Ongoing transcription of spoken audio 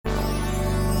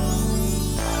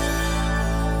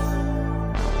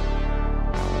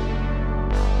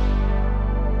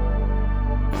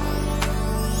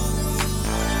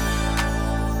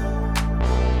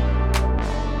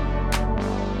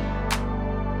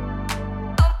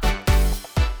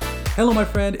Hello, my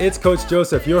friend. It's Coach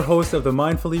Joseph, your host of the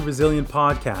Mindfully Resilient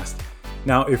podcast.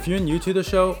 Now, if you're new to the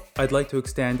show, I'd like to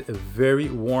extend a very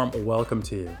warm welcome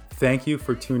to you. Thank you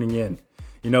for tuning in.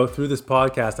 Through this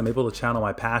podcast, I'm able to channel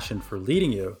my passion for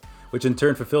leading you, which in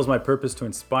turn fulfills my purpose to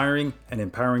inspiring and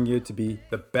empowering you to be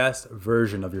the best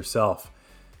version of yourself.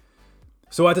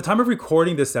 So at the time of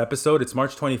recording this episode, it's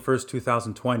March 21st,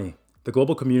 2020. The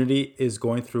global community is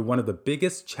going through one of the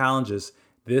biggest challenges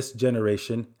this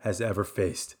generation has ever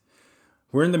faced.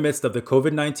 We're in the midst of the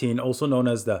COVID-19, also known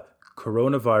as the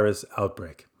coronavirus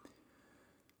outbreak.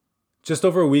 Just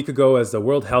over a week ago, as the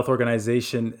World Health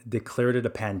Organization declared it a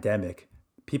pandemic,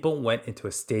 people went into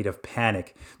a state of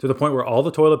panic to the point where all the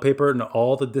toilet paper and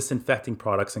all the disinfecting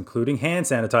products, including hand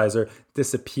sanitizer,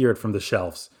 disappeared from the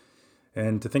shelves.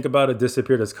 And to think about it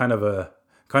disappeared is kind of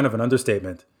an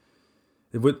understatement.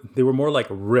 They were more like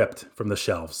ripped from the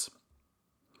shelves.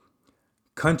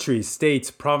 Countries, states,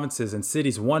 provinces, and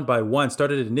cities one by one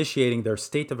started initiating their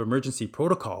state of emergency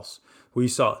protocols, where you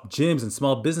saw gyms and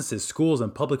small businesses, schools,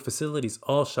 and public facilities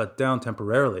all shut down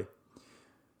temporarily.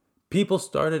 People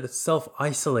started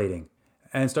self-isolating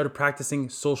and started practicing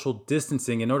social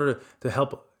distancing in order to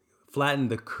help flatten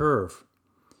the curve.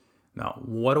 Now,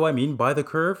 what do I mean by the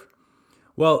curve?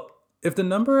 Well, if the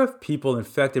number of people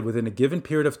infected within a given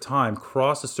period of time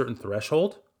crossed a certain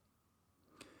threshold,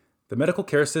 the medical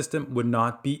care system would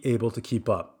not be able to keep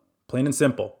up, plain and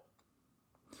simple.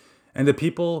 And the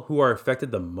people who are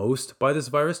affected the most by this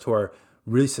virus, who are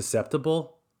really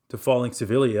susceptible to falling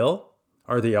severely ill,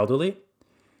 are the elderly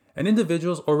and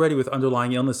individuals already with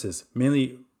underlying illnesses,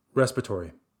 mainly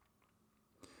respiratory.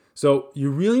 So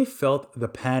you really felt the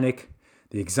panic,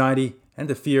 the anxiety, and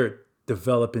the fear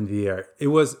develop in the air. It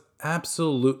was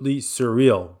absolutely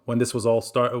surreal when this was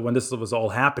all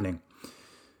happening.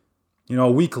 A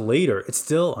week later, it's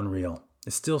still unreal.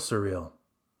 It's still surreal.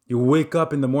 You wake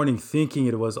up in the morning thinking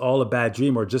it was all a bad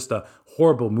dream or just a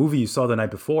horrible movie you saw the night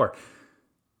before,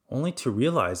 only to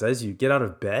realize as you get out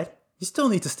of bed, you still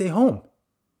need to stay home.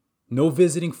 No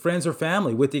visiting friends or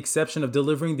family, with the exception of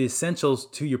delivering the essentials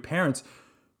to your parents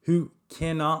who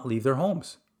cannot leave their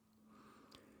homes.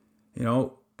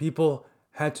 People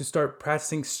had to start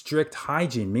practicing strict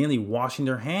hygiene, mainly washing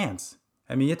their hands.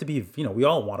 You have to be, we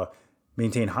all want to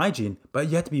maintain hygiene, but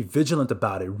you have to be vigilant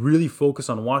about it. Really focus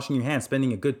on washing your hands,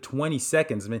 spending a good 20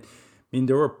 seconds.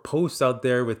 There were posts out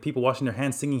there with people washing their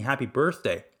hands, singing happy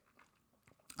birthday.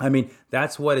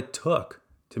 That's what it took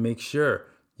to make sure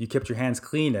you kept your hands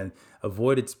clean and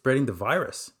avoided spreading the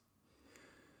virus.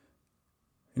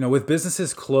 With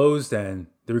businesses closed and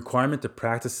the requirement to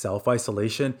practice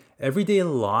self-isolation, everyday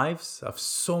lives of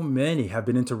so many have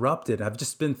been interrupted, have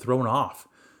just been thrown off.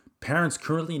 Parents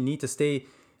currently need to stay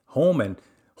home and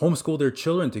homeschool their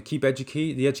children to keep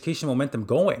the education momentum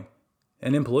going.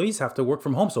 And employees have to work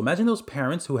from home. So imagine those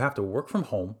parents who have to work from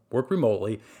home, work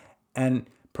remotely, and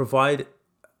provide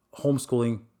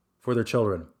homeschooling for their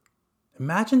children.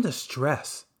 Imagine the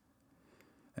stress.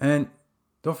 And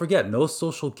don't forget, no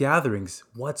social gatherings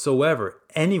whatsoever,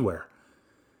 anywhere.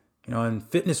 And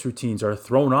fitness routines are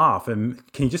thrown off. And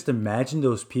can you just imagine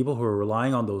those people who are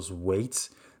relying on those weights,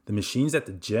 the machines at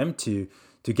the gym to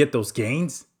get those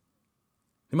gains?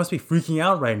 They must be freaking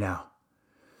out right now.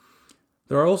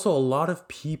 There are also a lot of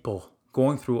people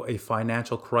going through a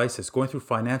financial crisis, going through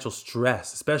financial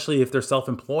stress, especially if they're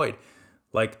self-employed,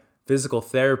 like physical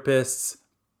therapists,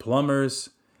 plumbers,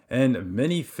 and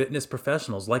many fitness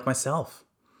professionals like myself.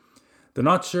 They're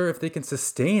not sure if they can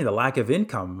sustain the lack of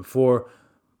income for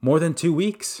more than 2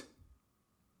 weeks.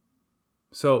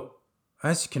 So,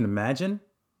 as you can imagine,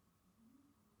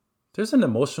 there's an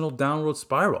emotional downward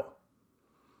spiral.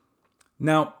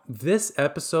 Now, this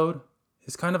episode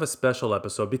is kind of a special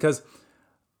episode because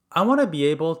I want to be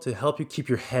able to help you keep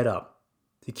your head up,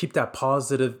 to keep that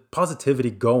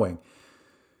positivity going.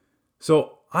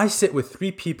 So I sit with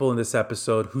 3 people in this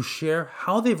episode who share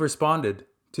how they've responded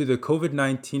to the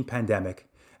COVID-19 pandemic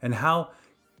and how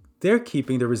they're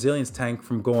keeping the resilience tank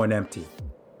from going empty.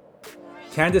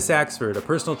 Candace Axford, a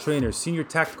personal trainer, senior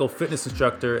tactical fitness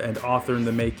instructor, and author in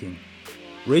the making.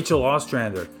 Rachel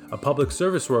Ostrander, a public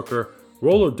service worker,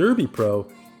 roller derby pro,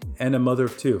 and a mother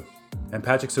of 2. And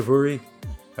Patrick Savuri,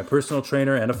 a personal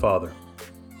trainer and a father.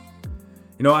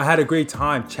 I had a great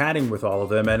time chatting with all of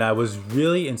them, and I was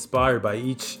really inspired by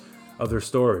each of their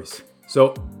stories.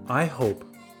 So I hope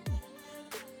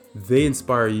they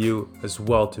inspire you as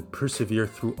well to persevere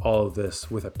through all of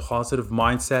this with a positive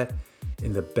mindset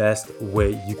in the best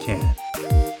way you can.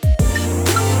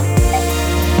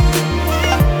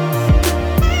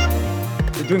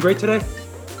 You doing great today?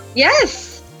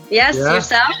 Yes. Yeah.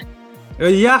 Yourself?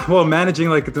 Yeah, well, managing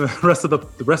like the rest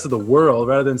of the world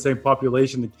rather than saying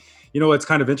population. It's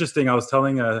kind of interesting. I was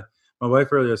telling my wife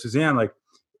earlier, Suzanne, like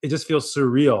it just feels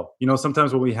surreal.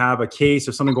 Sometimes when we have a case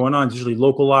or something going on, it's usually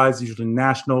localized, usually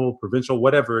national, provincial,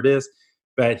 whatever it is.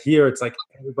 But here, it's like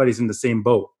everybody's in the same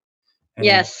boat, and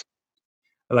Yes.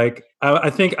 like I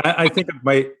think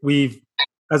we've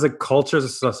as a culture, as a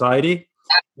society,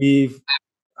 we've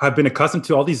have been accustomed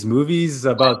to all these movies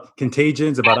about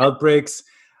contagions, about outbreaks.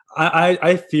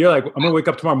 I feel like I'm gonna wake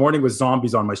up tomorrow morning with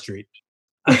zombies on my street.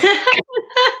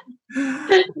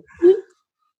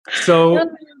 so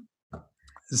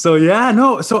so yeah,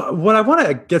 no. So what I want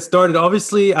to get started,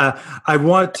 obviously, I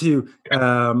want to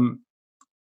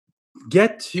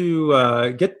get to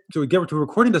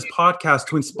recording this podcast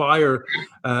to inspire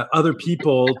other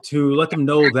people, to let them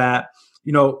know that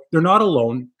they're not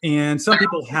alone, and some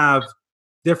people have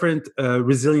different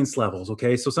resilience levels.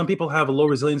 Okay, so some people have a low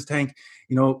resilience tank,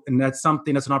 and that's an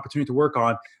opportunity to work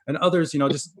on, and others,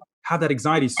 just have that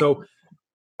anxiety. So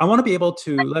I want to be able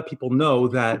to let people know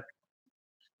that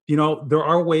there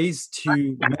are ways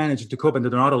to manage to cope, and that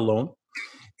they're not alone,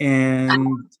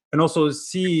 and also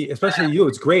see, especially you,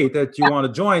 it's great that you want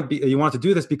to join, you want to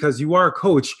do this because you are a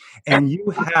coach and you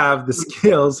have the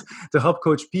skills to help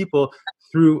coach people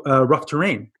through rough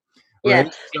terrain, right?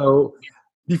 Yes. So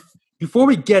bef- before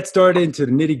we get started into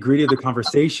the nitty gritty of the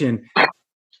conversation,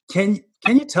 can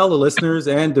you tell the listeners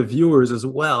and the viewers as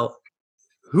well,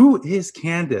 who is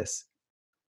Candace?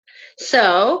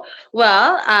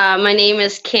 My name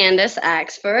is Candace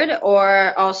Axford,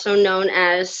 or also known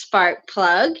as Spark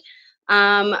Plug.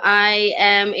 I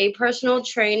am a personal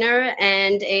trainer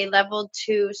and a level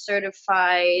 2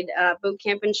 certified boot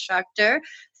camp instructor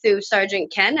through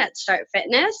Sergeant Ken at Start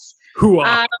Fitness. Whoa.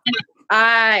 Um,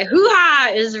 I hoo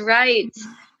ha is right.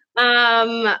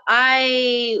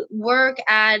 I work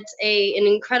at an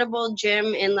incredible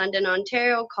gym in London,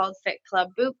 Ontario called Fit Club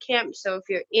Boot Camp. So if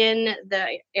you're in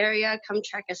the area, come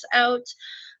check us out.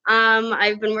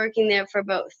 I've been working there for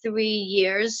about 3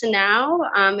 years now.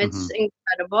 It's Hmm.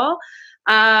 incredible.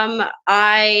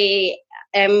 I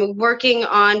am working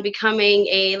on becoming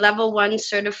a level 1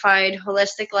 certified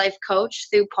holistic life coach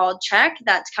through Paul Check.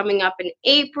 That's coming up in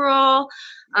April.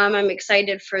 I'm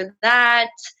excited for that.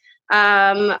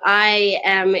 I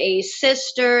am a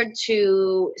sister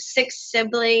to 6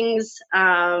 siblings.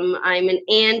 I'm an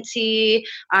auntie.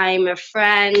 I'm a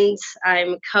friend.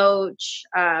 I'm a coach.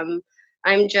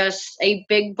 I'm just a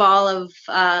big ball of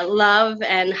love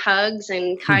and hugs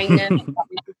and kindness.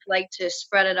 I just like to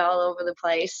spread it all over the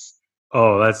place.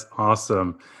 Oh, that's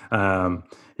awesome. um,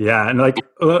 yeah, and like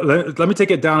let me take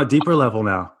it down a deeper level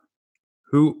now.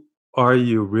 Who are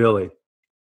you really?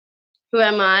 Who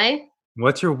am I?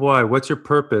 What's your why? What's your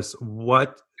purpose?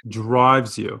 What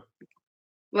drives you?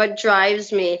 What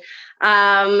drives me?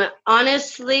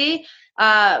 Honestly,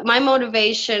 my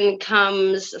motivation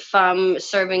comes from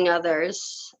serving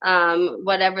others,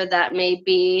 whatever that may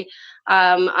be.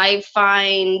 I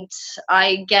find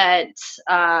I get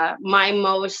my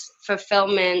most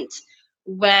fulfillment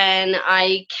when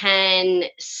I can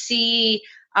see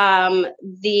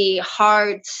the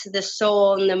heart, the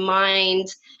soul, and the mind,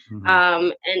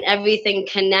 Mhm. and everything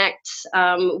connect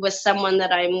with someone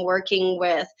that I'm working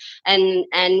with,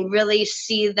 and really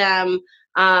see them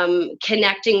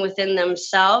connecting within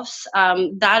themselves.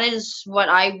 That is what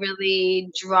I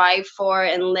really drive for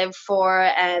and live for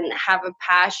and have a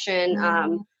passion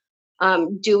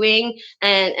doing,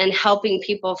 and helping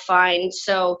people find.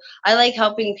 So I like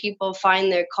helping people find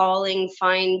their calling,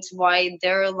 find why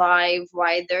they're alive,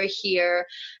 why they're here,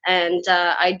 and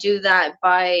I do that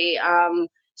by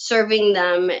serving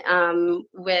them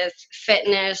with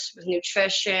fitness, with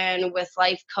nutrition, with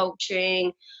life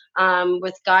coaching,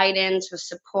 with guidance, with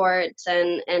support,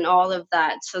 and all of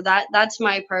that. So that's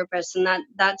my purpose, and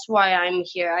that's why I'm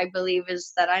here. I believe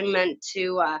is that I'm meant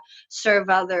to serve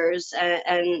others,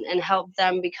 and help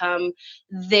them become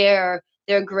their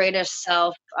greatest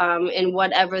self, in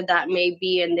whatever that may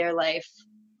be in their life.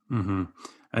 Hmm.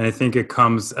 And I think it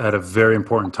comes at a very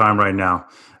important time right now,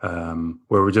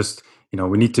 where we're just,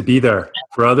 we need to be there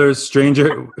for others,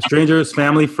 strangers,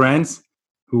 family, friends, Yeah.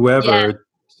 whoever,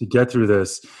 to get through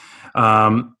this.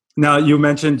 Now, you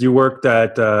mentioned you work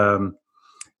at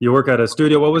a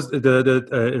studio. What was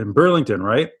in Burlington,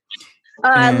 right?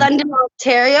 And London,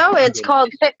 Ontario. It's called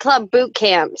Fit Club Boot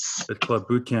Camps. at club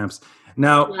boot camps.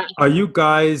 Now, Yeah. are you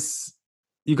guys,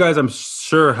 I'm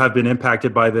sure, have been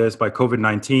impacted by this, by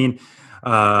COVID-19.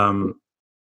 Um,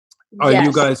 are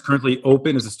you Yes. guys currently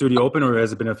open? Is the studio open, or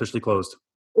has it been officially closed?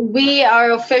 We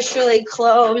are officially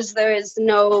closed. There is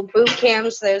no boot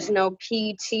camps. There's no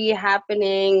PT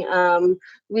happening.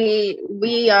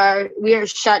 We are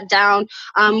shut down.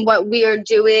 What we are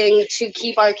doing to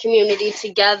keep our community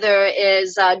together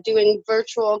is doing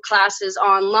virtual classes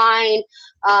online,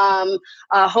 um,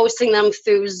 hosting them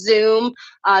through Zoom,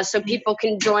 so people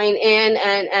can join in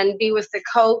and be with the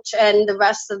coach and the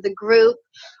rest of the group.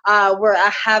 We're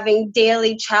having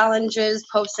daily challenges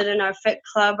posted in our Fit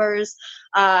Clubbers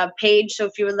page. So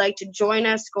if you would like to join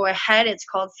us, go ahead. It's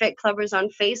called Fit Clubbers on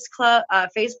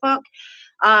Facebook.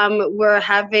 We're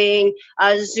having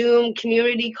Zoom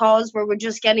community calls where we're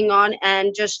just getting on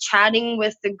and just chatting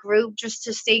with the group just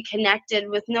to stay connected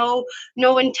with no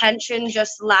intention,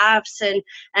 just laughs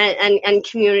and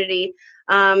community.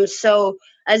 So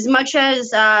as much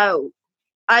as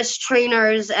us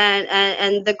trainers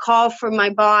and the call from my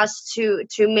boss to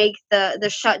make the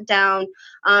shutdown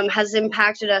has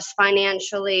impacted us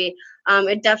financially.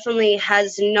 It definitely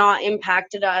has not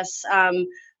impacted us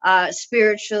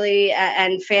spiritually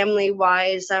and family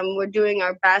wise. We're doing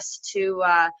our best to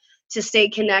stay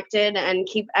connected and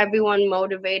keep everyone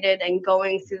motivated and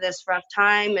going through this rough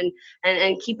time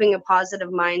and keeping a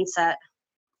positive mindset.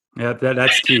 Yeah,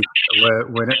 that's key.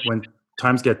 When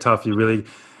times get tough,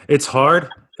 it's hard.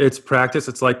 It's practice.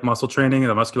 It's like muscle training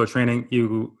and muscular training.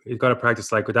 You got to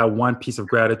practice like with that one piece of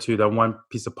gratitude, that one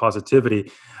piece of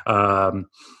positivity.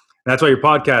 That's why your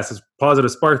podcast is Positive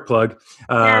Spark Plug.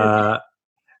 Yeah.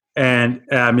 And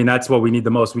I mean, that's what we need the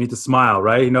most. We need to smile,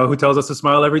 right? You know who tells us to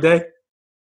smile every day?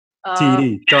 Uh,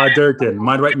 TD, Todd Durkin,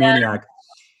 Mind Right yeah. Maniac.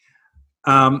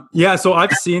 Yeah, so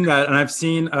I've seen that, and I've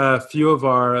seen a few of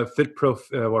our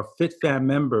or Fit Fam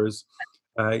members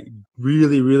uh,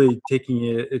 really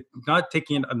taking not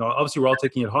taking it. No, obviously, we're all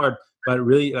taking it hard, but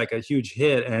really like a huge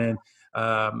hit. And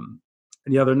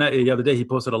the other day, he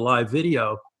posted a live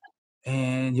video,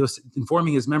 and he was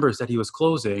informing his members that he was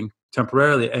closing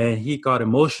temporarily, and he got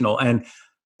emotional, and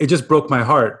it just broke my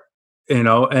heart, you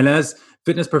know. And as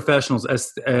fitness professionals,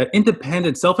 as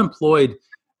independent, self-employed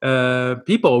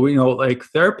people, you know, like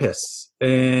therapists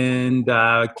and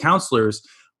counselors,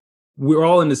 we're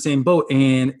all in the same boat.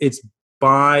 And it's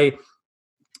by,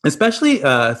 especially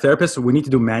therapists, we need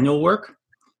to do manual work.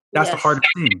 That's the Yes. hardest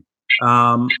thing.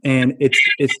 And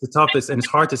it's the toughest, and it's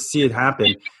hard to see it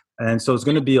happen. And so it's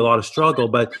going to be a lot of struggle.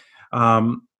 But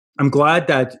I'm glad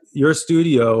that your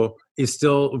studio is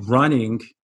still running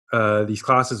these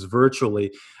classes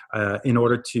virtually in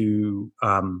order to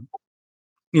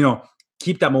you know,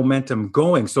 keep that momentum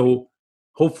going. So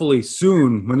hopefully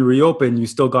soon when we reopen, you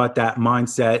still got that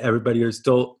mindset. Everybody is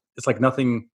still, it's like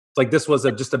nothing, it's like this was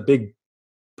just a big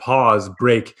pause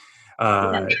break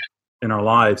Yeah. in our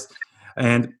lives.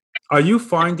 And are you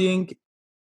finding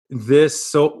this?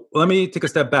 So let me take a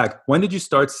step back. When did you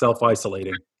start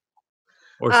self-isolating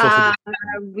or social Uh,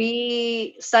 distancing?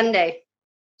 we Sunday.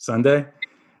 Sunday?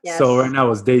 So right Yes.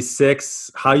 now is day 6.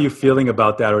 How are you feeling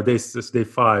about that? Or day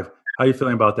 5? How are you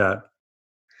feeling about that?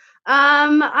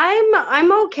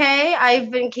 I'm okay. I've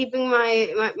been keeping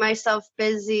myself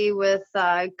busy with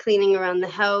cleaning around the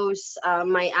house.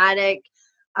 My attic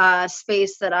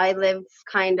space that I live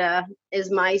kind of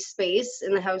is my space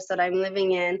in the house that I'm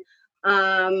living in.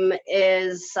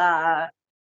 Is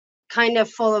kind of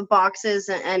full of boxes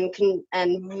and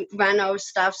reno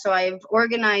stuff. So I've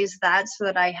organized that so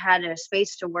that I had a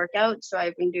space to work out. So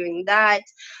I've been doing that.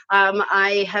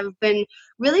 I have been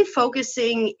really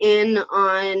focusing in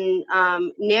on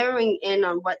narrowing in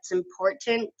on what's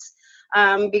important.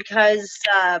 Because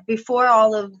before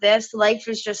all of this, life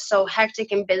is just so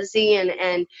hectic and busy, and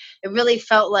it really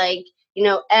felt like, you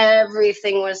know,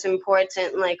 everything was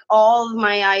important, like all of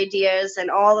my ideas and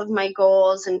all of my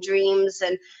goals and dreams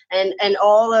and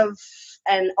all of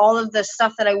the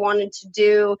stuff that I wanted to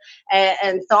do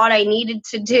and thought I needed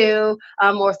to do,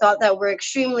 or thought that were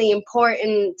extremely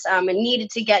important, and needed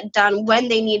to get done when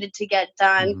they needed to get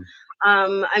done.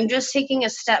 Mhm. I'm just taking a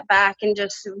step back and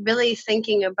just really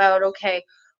thinking about, okay,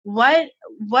 what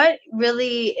what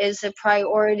really is a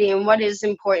priority and what is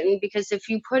important, because if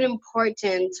you put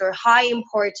importance or high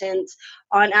importance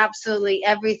on absolutely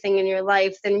everything in your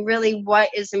life, then really what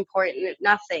is important?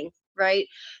 Nothing, right?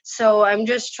 So I'm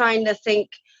just trying to think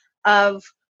of,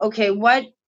 okay, what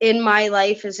in my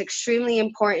life is extremely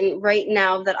important right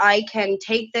now that I can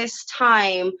take this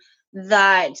time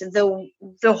that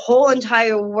the whole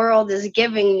entire world is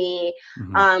giving me,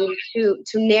 Mhm.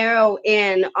 to narrow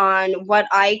in on what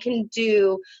I can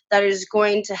do that is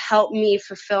going to help me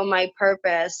fulfill my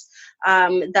purpose,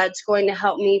 that's going to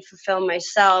help me fulfill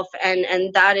myself,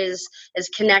 and that is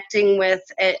connecting with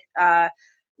it,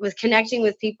 with connecting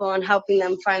with people and helping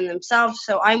them find themselves.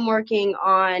 So I'm working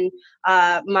on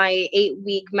my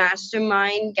 8-week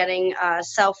mastermind, getting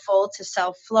self full to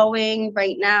self flowing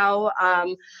right now.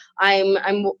 I'm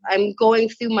going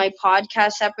through my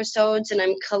podcast episodes, and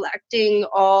I'm collecting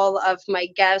all of my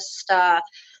guest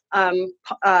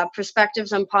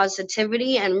perspectives on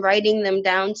positivity and writing them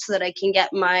down so that I can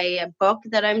get my book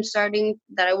that I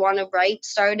want to write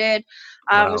started.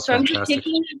 Wow, So I'm just fantastic.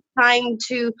 taking time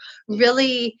to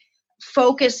really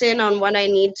focus in on what I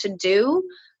need to do.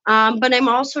 But I'm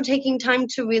also taking time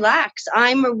to relax.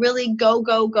 I'm a really go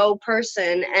go go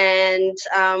person, and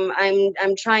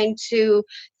I'm trying to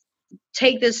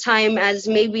take this time as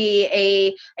maybe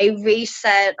a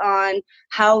reset on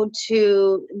how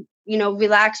to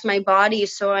relax my body.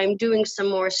 So I'm doing some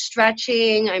more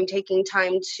stretching, I'm taking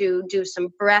time to do some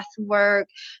breath work,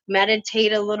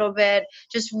 meditate a little bit,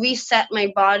 just reset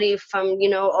my body from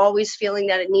always feeling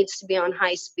that it needs to be on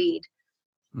high speed.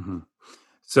 Hmm.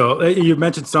 So you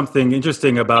mentioned something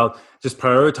interesting about just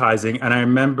prioritizing, and I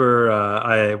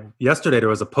remember yesterday there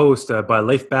was a post by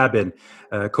Leif Babin,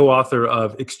 co-author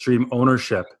of Extreme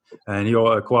Ownership, and he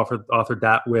co-authored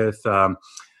that with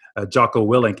Jocko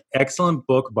Willink. Excellent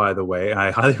book, by the way.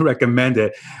 I highly recommend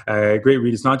it. Great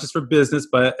read. It's not just for business,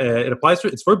 but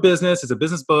it's for business. It's a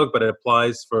business book, but it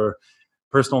applies for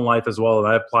personal life as well. And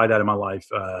I applied that in my life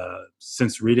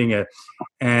since reading it.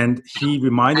 And he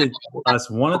reminded us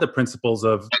one of the principles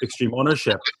of extreme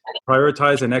ownership: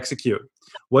 prioritize and execute.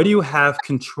 What do you have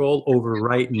control over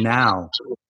right now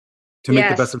to make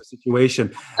the best Yes. of the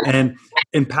situation? And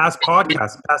in past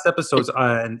podcasts, past episodes,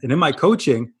 and in my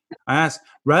coaching, I asked,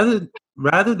 rather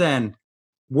than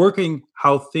working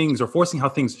how things or forcing how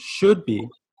things should be,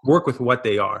 work with what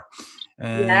they are.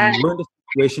 Yeah. And we're in this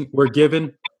situation, we're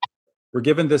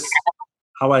given this,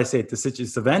 how I say it, this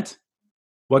event.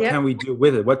 What Yep. can we do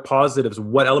with it? What positives,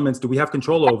 what elements do we have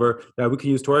control over that we can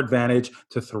use to our advantage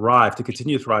to thrive, to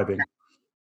continue thriving?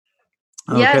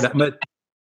 Okay, Yes.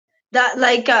 That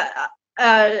like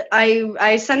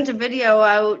I sent a video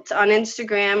out on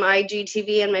Instagram,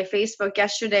 IGTV, and my Facebook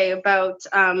yesterday about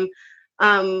um,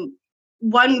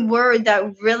 one word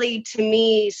that really to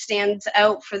me stands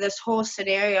out for this whole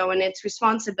scenario, and it's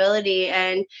responsibility.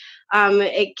 And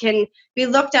it can be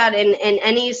looked at in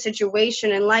any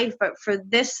situation in life, but for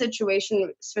this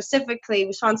situation specifically,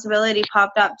 responsibility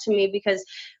popped up to me because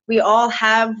we all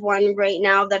have one right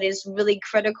now that is really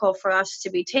critical for us to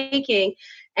be taking.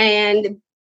 And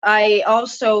I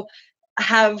also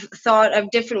have thought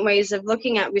of different ways of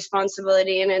looking at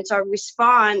responsibility, and it's our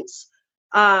response.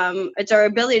 It's our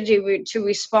ability to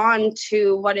respond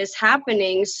to what is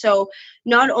happening. So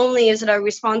not only is it our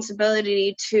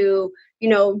responsibility to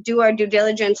do our due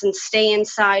diligence and stay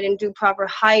inside and do proper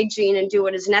hygiene and do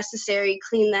what is necessary,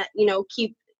 clean that,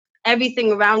 keep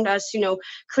everything around us,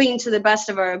 clean to the best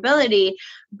of our ability,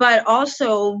 but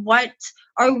also what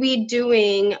are we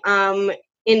doing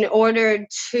in order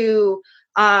to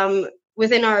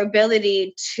within our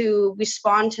ability to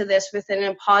respond to this within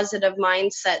a positive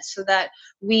mindset so that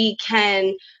we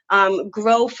can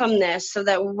grow from this, so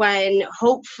that when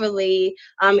hopefully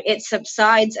it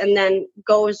subsides and then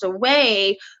goes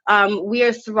away, we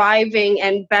are thriving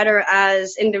and better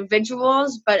as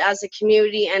individuals, but as a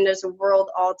community and as a world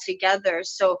altogether.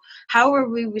 So how are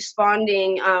we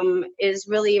responding is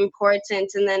really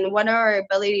important. And then what are our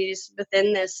abilities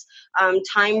within this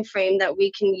time frame that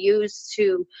we can use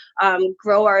to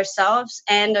grow ourselves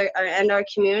and our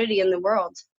community in the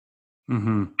world.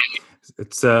 hmm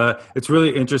it's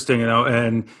really interesting,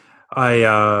 and I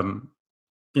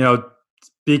you know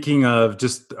speaking of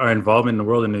just our involvement in the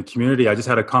world and the community, I just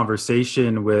had a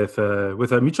conversation with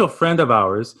a mutual friend of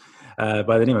ours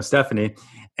by the name of Stephanie,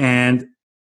 and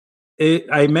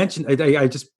I mentioned, I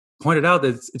just pointed out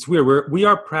that it's weird. We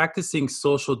are practicing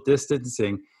social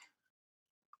distancing.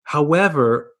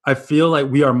 However, I feel like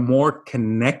we are more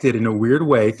connected in a weird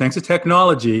way thanks to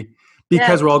technology, because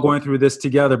Yes. we're all going through this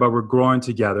together, but we're growing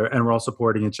together and we're all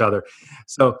supporting each other.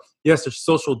 So, yes, there's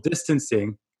social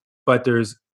distancing, but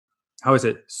there's, how is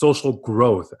it, social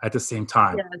growth at the same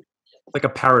time. Yeah. It's like a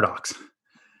paradox.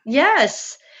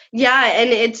 Yes. Yeah,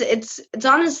 and it's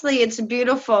honestly it's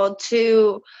beautiful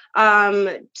to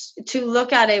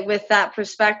look at it with that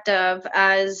perspective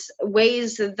as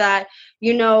ways that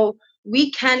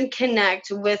we can connect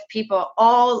with people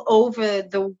all over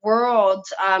the world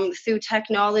through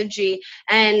technology,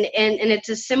 and it's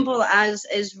as simple as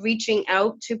reaching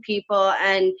out to people,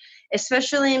 and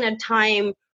especially in a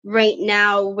time right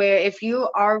now where if you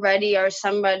already are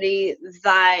somebody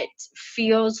that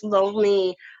feels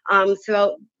lonely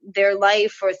throughout their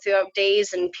life or throughout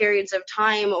days and periods of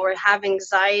time, or have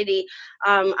anxiety,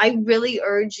 I really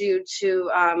urge you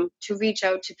to reach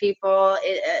out to people.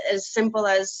 As simple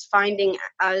as finding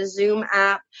a Zoom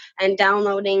app and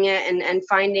downloading it, and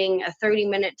finding a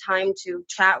 30-minute time to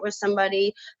chat with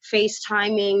somebody,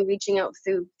 FaceTiming, reaching out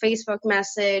through Facebook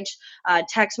message,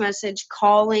 text message,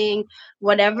 calling,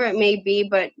 whatever it may be.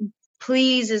 But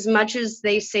please, as much as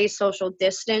they say social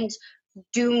distance,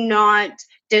 do not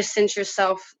distance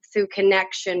yourself through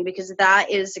connection, because that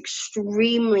is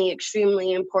extremely,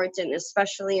 extremely important,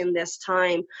 especially in this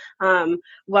time,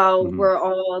 while Mhm.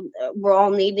 we're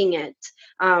all needing it,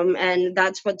 and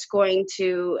that's what's going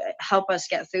to help us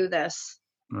get through this.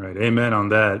 All right. Amen on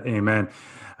that. Amen.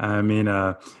 I mean,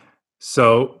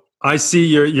 so I see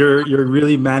you're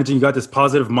really managing. You got this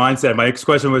positive mindset. My next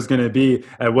question was going to be,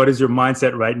 what is your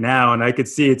mindset right now? And I could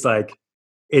see it's like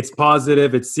it's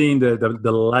positive. It's seeing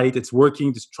the light. It's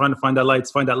working. Just trying to find that light.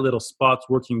 Find that little spots.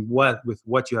 Working with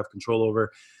what you have control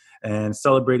over, and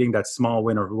celebrating that small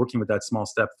win or working with that small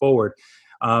step forward.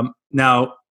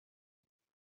 Now,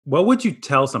 what would you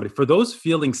tell somebody for those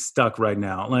feeling stuck right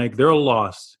now? Like they're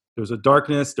lost. There's a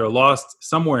darkness. They're lost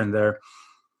somewhere in there.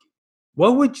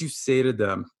 What would you say to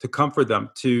them to comfort them,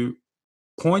 to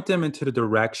point them into the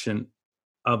direction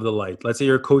of the light? Let's say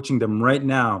you're coaching them right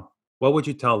now. What would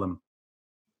you tell them?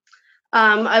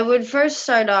 I would first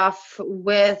start off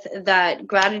with that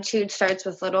gratitude starts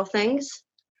with little things.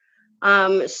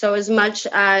 So, as much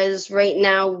as right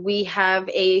now we have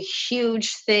a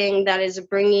huge thing that is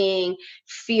bringing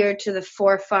fear to the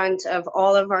forefront of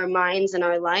all of our minds and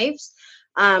our lives,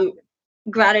 um,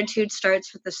 gratitude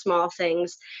starts with the small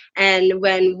things. And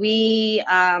when we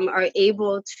are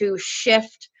able to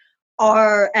shift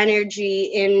our energy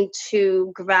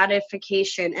into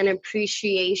gratification and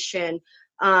appreciation,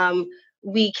 um,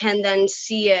 we can then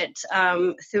see it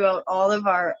throughout all of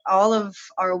our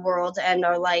world and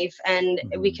our life, and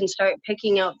we Mhm. can start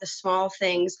picking out the small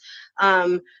things,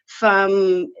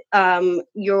 from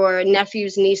your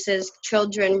nephews, nieces,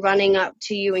 children running up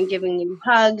to you and giving you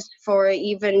hugs, for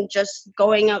even just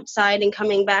going outside and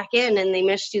coming back in and they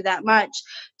missed you that much,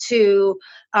 to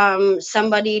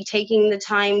somebody taking the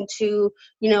time to,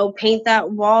 paint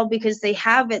that wall because they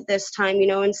have it this time,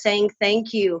 and saying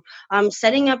thank you,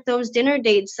 setting up those dinner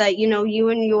dates that, you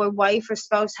and your wife or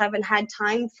spouse haven't had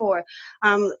time for,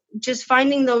 just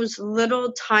finding those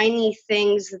little tiny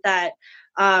things that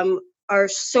um, are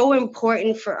so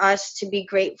important for us to be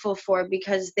grateful for,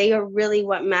 because they are really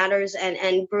what matters,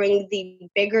 and bring the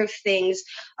bigger things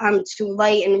to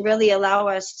light, and really allow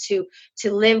us to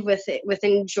live with it with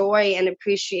joy and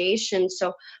appreciation.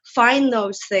 So find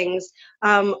those things.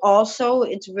 Also,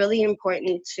 it's really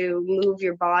important to move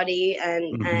your body,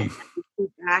 and Mhm.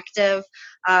 keep active,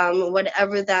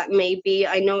 whatever that may be.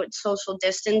 I know it's social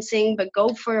distancing, but go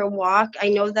for a walk. I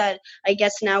know that, I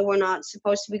guess now we're not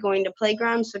supposed to be going to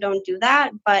playgrounds, so don't do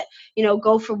that. But,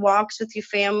 go for walks with your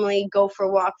family, go for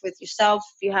a walk with yourself.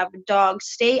 If you have a dog,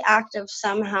 stay active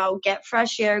somehow, get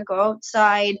fresh air, go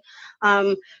outside.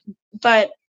 Um,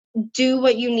 but do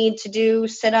what you need to do,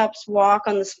 sit ups, walk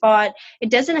on the spot.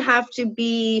 It doesn't have to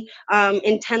be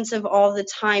intensive all the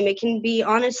time. It can be,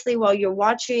 honestly, while you're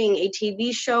watching a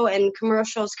TV show and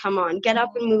commercials come on, get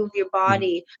up and move your Mhm.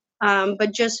 body.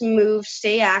 But just move,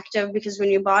 stay active, because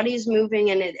when your body's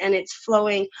moving and it's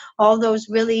flowing, all those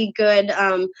really good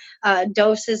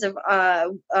doses of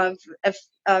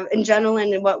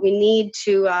adrenaline and what we need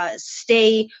to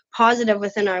stay positive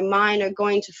within our mind are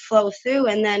going to flow through.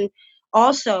 And then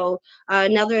also,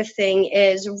 another thing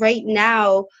is, right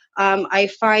now, I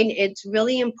find it's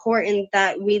really important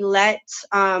that we let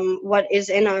what is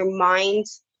in our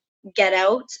minds get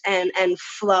out and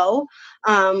flow,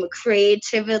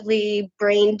 creatively,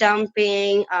 brain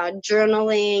dumping,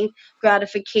 journaling,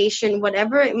 gratification,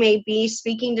 whatever it may be,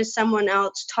 speaking to someone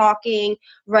else, talking,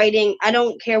 writing. I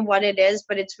don't care what it is,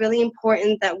 but it's really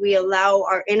important that we allow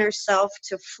our inner self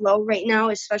to flow right now,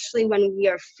 especially when we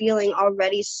are feeling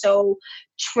already so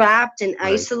trapped and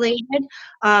Right. isolated.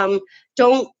 um,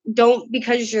 don't,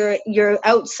 because your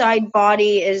outside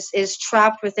body is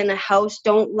trapped within a house,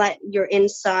 don't let your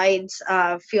insides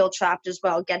feel trapped as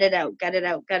well. Get it out, get it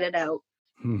out, get it out.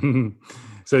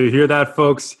 So you hear that,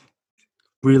 folks?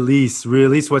 Release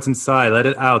what's inside. Let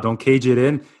it out. Don't cage it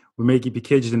in. We may be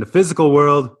caged in the physical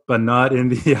world, but not in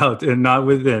the out and not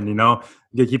within. You gotta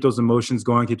keep those emotions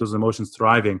going, keep those emotions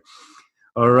thriving.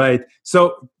 All right.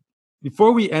 So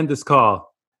before we end this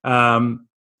call,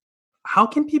 how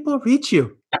can people reach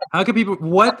you? How can people?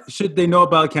 What should they know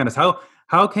about Candace?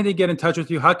 How can they get in touch with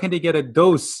you? How can they get a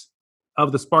dose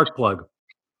of the spark plug?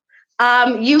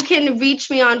 You can reach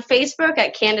me on Facebook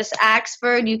at Candace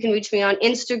Axford. You can reach me on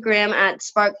Instagram at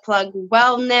Sparkplug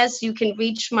Wellness. You can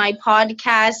reach my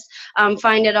podcast.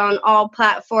 Find it on all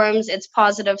platforms. It's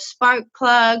Positive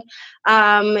Sparkplug.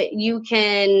 You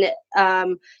can,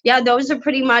 yeah, those are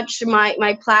pretty much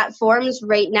my platforms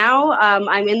right now.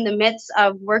 I'm in the midst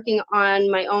of working on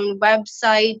my own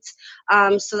website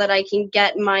so that I can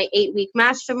get my 8-week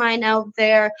mastermind out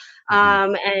there.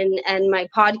 And my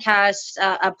podcast,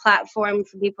 a platform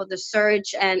for people to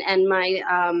search, and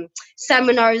my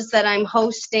seminars that I'm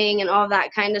hosting and all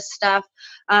that kind of stuff.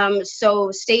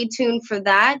 So stay tuned for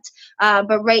that.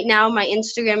 But right now, my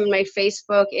Instagram and my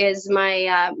Facebook is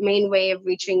my main way of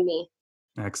reaching me.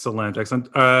 Excellent,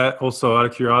 excellent. Also, out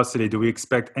of curiosity, do we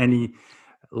expect any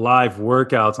live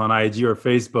workouts on IG or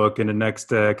Facebook in the next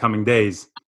coming days?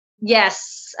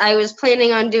 Yes, I was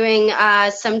planning on doing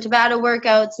some Tabata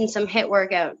workouts and some HIIT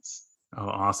workouts. Oh,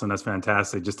 awesome. That's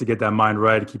fantastic. Just to get that mind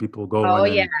right, to keep people Oh,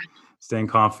 going yeah. and staying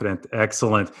confident.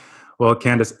 Excellent. Well,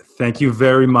 Candace, thank you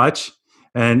very much.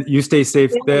 And you stay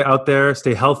safe there, out there,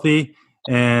 stay healthy.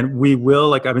 And we will,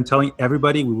 like I've been telling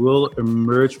everybody, we will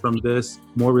emerge from this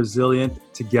more resilient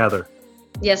together.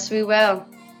 Yes, we will.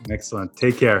 Excellent.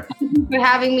 Take care. Thank you for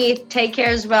having me. Take care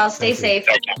as well. Stay safe.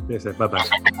 Stay safe. Bye-bye.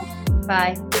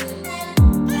 Bye.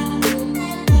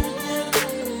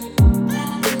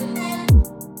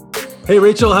 Hey,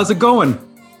 Rachel, how's it going?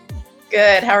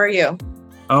 Good. How are you?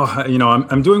 Oh,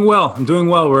 I'm doing well. I'm doing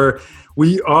well.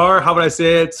 We are, how would I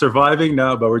say it, surviving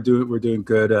now, but we're doing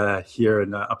good here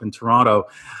in up in Toronto.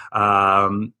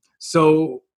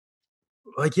 So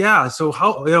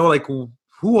how, like,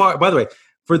 who are, by the way,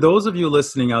 for those of you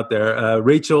listening out there,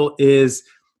 Rachel is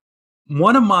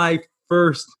one of my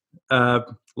first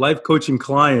life coaching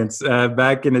clients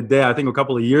back in the day, I think a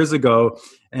couple of years ago.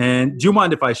 And do you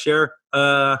mind if I share?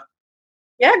 Yeah,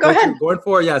 go ahead. Going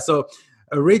for it. Yeah. So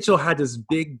Rachel had this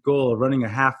big goal of running a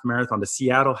half marathon, the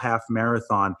Seattle half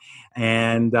marathon.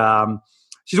 And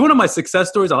she's one of my success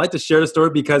stories. I like to share the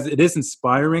story because it is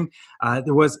inspiring.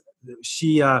 So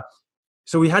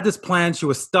we had this plan. She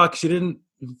was stuck. She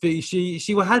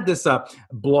had this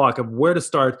block of where to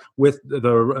start with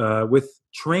with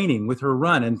training, with her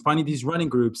run and finding these running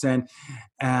groups. And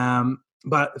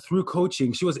but through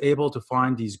coaching, she was able to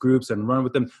find these groups and run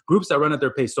with them, groups that run at their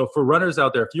pace. So for runners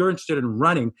out there, if you're interested in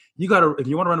running, if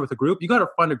you want to run with a group, you got to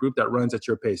find a group that runs at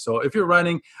your pace. So if you're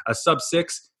running a sub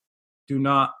 6,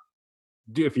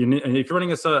 if you're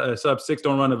running a sub 6,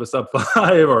 don't run with a sub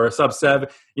 5 or a sub 7.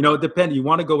 Depend. You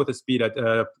want to go with a speed at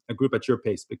a group at your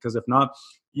pace, because if not,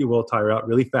 you will tire out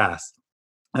really fast.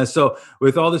 So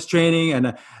with all this training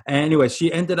and anyway,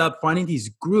 she ended up finding these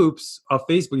groups of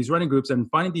Facebook, these running groups, and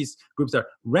finding these groups that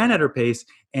ran at her pace.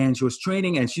 And she was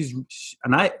training, and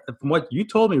from what you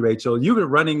told me, Rachel, you were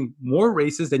running more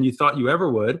races than you thought you ever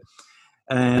would,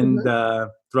 and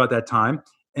throughout that time,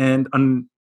 and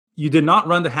you did not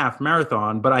run the half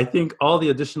marathon, but I think all the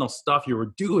additional stuff you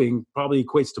were doing probably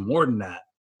equates to more than that.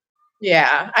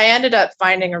 Yeah, I ended up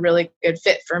finding a really good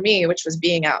fit for me, which was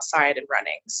being outside and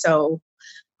running. So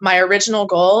my original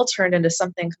goal turned into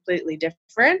something completely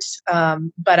different,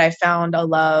 but I found a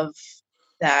love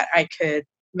that I could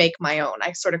make my own.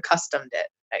 I sort of customed it,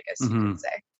 I guess you could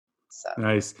say. So.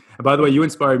 Nice. And by the way, you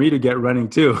inspired me to get running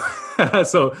too.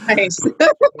 So nice.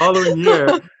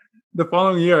 The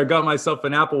following year, I got myself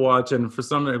an Apple Watch, and for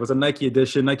some, it was a Nike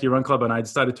edition, Nike Run Club, and I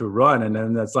decided to run. And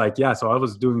then that's so I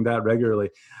was doing that regularly.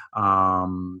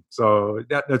 So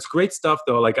that's great stuff,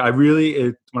 though. Like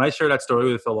when I share that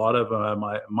story with a lot of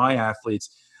my athletes,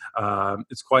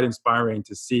 it's quite inspiring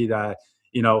to see that,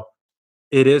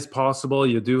 it is possible.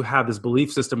 You do have this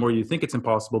belief system where you think it's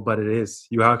impossible, but it is.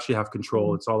 You actually have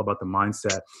control. It's all about the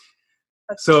mindset.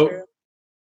 That's so true.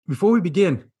 Before we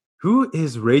begin, who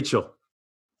is Rachel?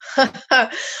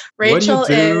 Rachel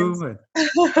is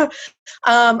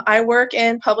I work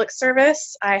in public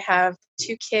service. I have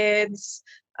 2 kids.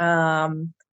 I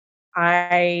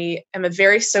am a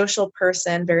very social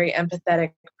person, very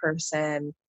empathetic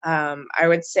person. I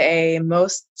would say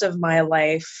most of my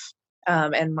life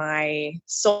and my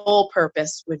sole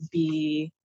purpose would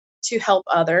be to help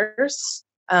others.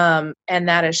 And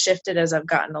that has shifted as I've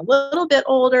gotten a little bit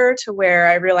older, to where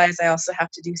I realize I also have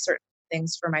to do certain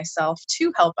things for myself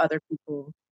to help other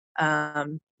people.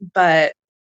 But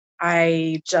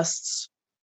I'm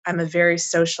a very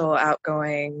social,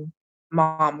 outgoing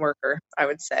mom worker, I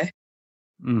would say.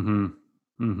 Mm-hmm.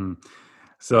 Mm-hmm.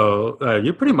 So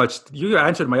you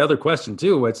answered my other question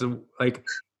too. It's like,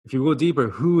 if you go deeper,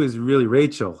 who is really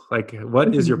Rachel? Like,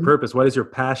 what is your purpose? What is your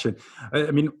passion?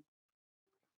 I mean,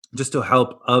 just to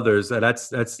help others.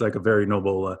 That's like a very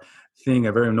noble thing,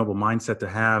 a very noble mindset to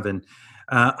have. And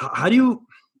how do you,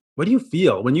 what do you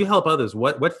feel when you help others?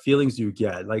 What feelings do you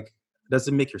get? Like, does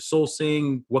it make your soul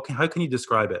sing? How can you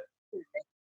describe it?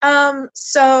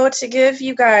 So to give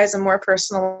you guys a more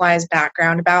personalized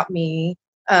background about me,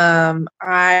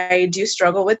 I do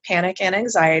struggle with panic and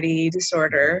anxiety Hmm.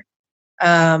 disorder.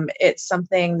 It's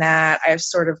something that I've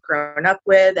sort of grown up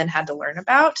with and had to learn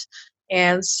about.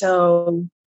 And so,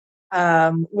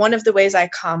 one of the ways I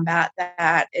combat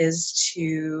that is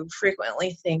to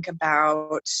frequently think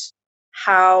about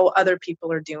how other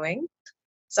people are doing.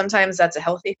 Sometimes that's a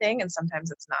healthy thing, and sometimes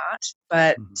it's not.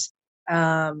 But Hmm.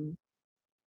 um,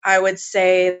 I would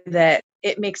say that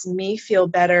it makes me feel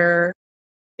better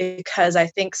because I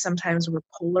think sometimes we're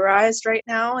polarized right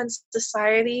now in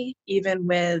society, even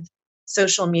with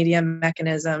social media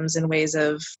mechanisms and ways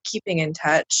of keeping in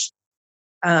touch,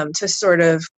 to sort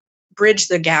of bridge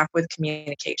the gap with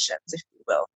communications, if you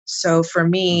will. So for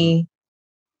Hmm. me,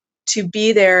 to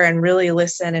be there and really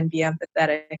listen and be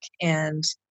empathetic and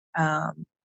um,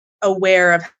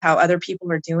 aware of how other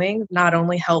people are doing not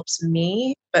only helps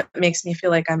me, but makes me feel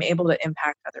like I'm able to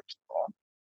impact other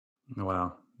people.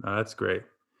 Wow, that's great.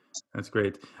 That's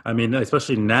great. I mean,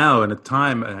 especially now in a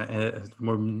time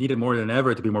more needed more than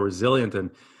ever to be more resilient,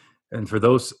 and for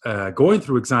those going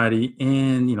through anxiety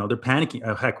and they're panicking.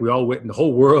 Heck, we all the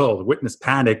whole world witnessed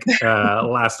panic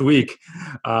last week.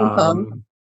 Uh-huh. Um,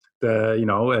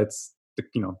 it's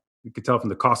you could tell from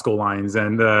the Costco lines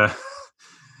and and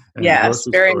the Yes,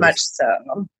 grocery very much stores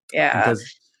so. Yeah.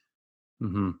 because.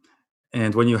 Mhm.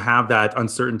 And when you have that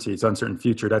uncertainty, it's uncertain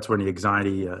future. That's when the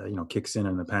anxiety, kicks in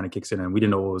and the panic kicks in, and we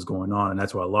didn't know what was going on, and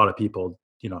that's why a lot of people,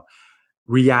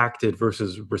 reacted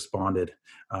versus responded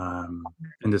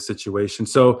in this situation.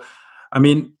 So, I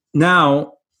mean,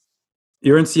 now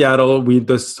you're in Seattle. We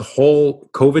this whole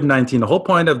COVID-19. The whole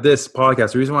point of this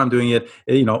podcast, the reason why I'm doing it,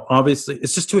 obviously,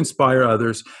 it's just to inspire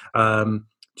others,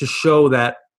 to show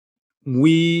that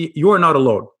you are not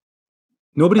alone.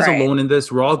 Nobody's Right. alone in this.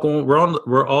 We're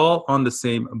all on the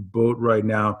same boat right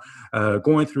now,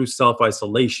 going through self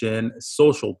isolation,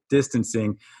 social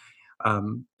distancing.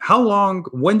 How long?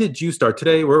 When did you start?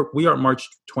 Today we are March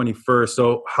 21st.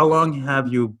 So how long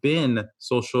have you been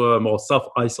self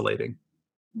isolating?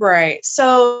 Right.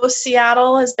 So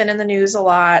Seattle has been in the news a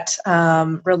lot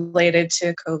related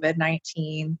to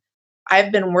COVID-19.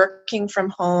 I've been working from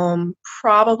home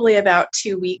probably about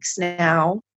 2 weeks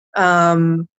now,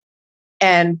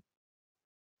 and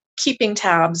keeping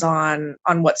tabs on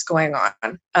what's going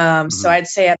on. So Hmm. I'd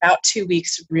say about 2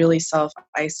 weeks really self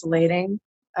isolating,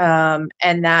 and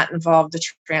that involved the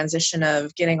transition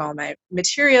of getting all my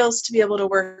materials to be able to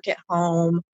work at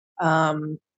home,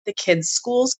 the kids'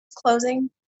 schools closing,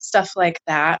 stuff like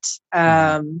that.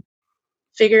 Hmm.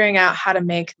 Figuring out how to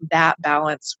make that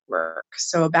balance work.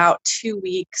 So about 2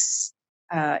 weeks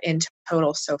in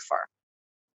total so far.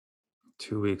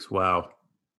 2 weeks. Wow.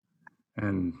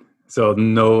 And so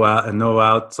no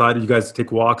outside. You guys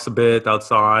take walks a bit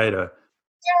outside.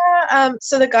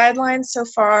 So the guidelines so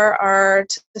far are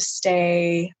to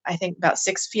stay, I think, about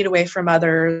 6 feet away from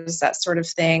others, that sort of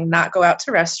thing. Not go out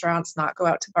to restaurants, not go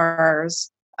out to bars.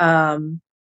 Um,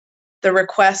 the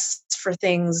requests for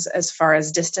things as far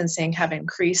as distancing have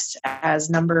increased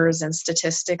as numbers and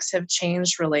statistics have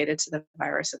changed related to the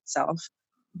virus itself.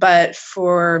 But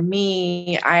for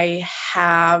me, I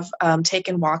have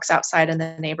taken walks outside in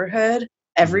the neighborhood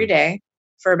every Mhm. day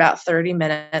for about 30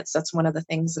 minutes. That's one of the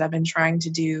things that I've been trying to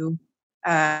do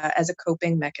as a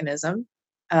coping mechanism.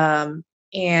 Um,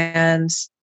 and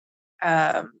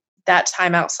um, that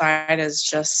time outside is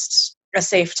just a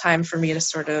safe time for me to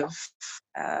sort of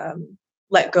um,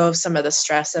 let go of some of the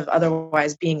stress of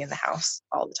otherwise being in the house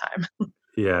all the time.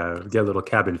 Yeah, get a little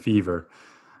cabin fever,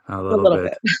 a A little little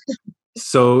bit. bit.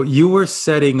 So you were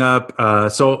setting up.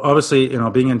 So obviously,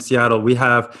 being in Seattle, we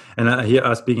have, and here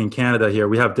us being in Canada, here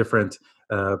we have different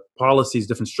policies,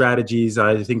 different strategies.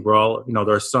 I think we're all, there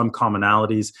are some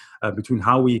commonalities between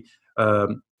how we,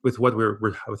 with what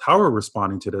with how we're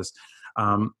responding to this.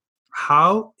 Um,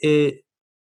 how it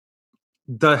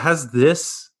has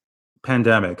this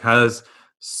pandemic has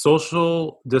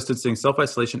social distancing, self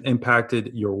isolation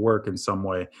impacted your work in some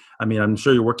way? I mean, I'm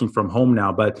sure you're working from home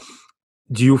now, but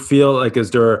do you feel like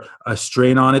is there a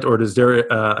strain on it, or is there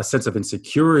a sense of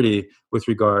insecurity with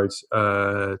regards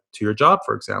to your job,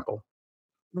 for example?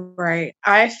 Right.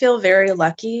 I feel very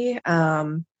lucky.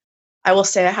 I will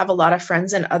say I have a lot of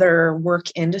friends in other work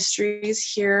industries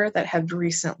here that have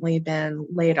recently been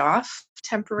laid off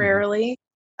Hmm. temporarily.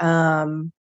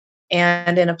 Um,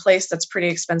 and in a place that's pretty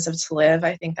expensive to live,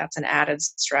 I think that's an added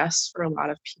stress for a lot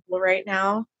of people right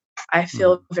now. I Mm.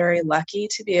 feel very lucky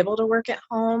to be able to work at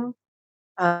home.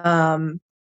 Um,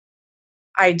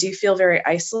 I do feel very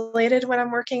isolated when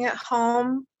I'm working at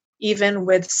home, even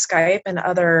with Skype and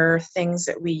other things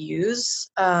that we use.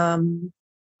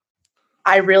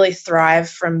 I really thrive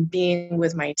from being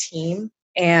with my team,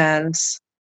 and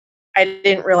I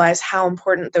didn't realize how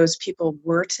important those people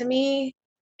were to me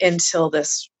until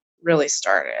this really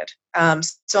started.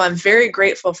 So I'm very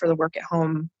grateful for the work at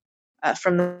home,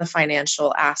 from the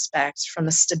financial aspect, from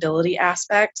the stability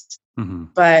aspect, Hmm.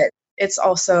 but it's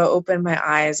also opened my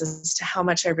eyes as to how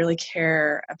much I really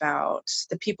care about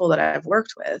the people that I've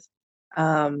worked with,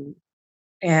 um,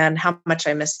 and how much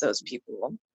I miss those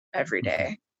people every Hmm.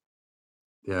 day.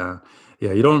 Yeah.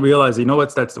 Yeah. You don't realize,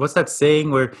 what's that saying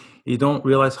where you don't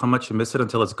realize how much you miss it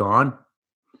until it's gone? And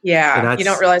Yeah, you don't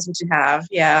that's, realize what you have.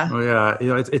 Yeah, oh yeah,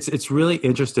 it's really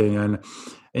interesting.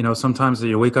 And, sometimes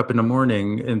you wake up in the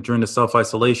morning and during the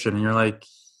self-isolation and you're like,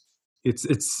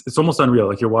 it's almost unreal.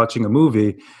 Like you're watching a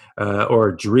movie, or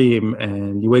a dream,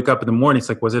 and you wake up in the morning. It's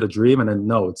like, was it a dream? And then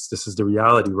no, this is the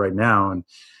reality right now. And,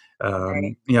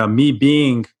 right. me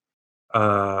being,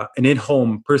 an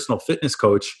in-home personal fitness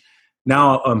coach.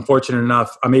 Now, I'm fortunate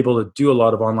enough, I'm able to do a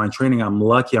lot of online training. I'm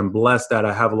lucky, I'm blessed that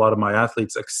I have a lot of my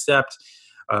athletes accept,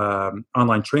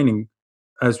 online training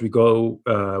as we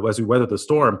weather the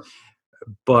storm.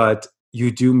 But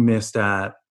you do miss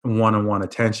that one-on-one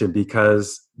attention,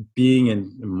 because being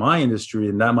in my industry,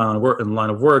 in that line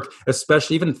of work,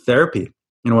 especially even therapy,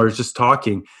 where it's just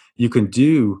talking, you can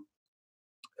do,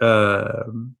 uh,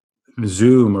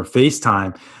 Zoom or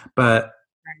FaceTime, but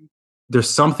there's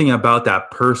something about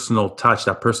that personal touch,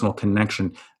 that personal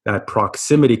connection, that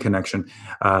proximity connection,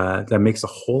 that makes a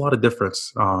whole lot of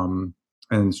difference,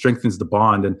 and strengthens the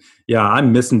bond. And yeah,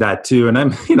 I'm missing that too. And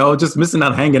I'm, just missing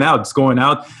out hanging out, just going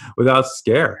out without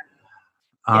scare.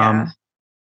 Yeah. Um,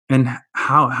 and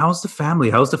how's the family?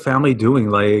 How's the family doing?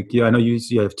 Like, yeah, I know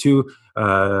you have two,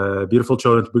 beautiful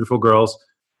children, beautiful girls.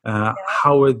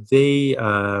 How are they,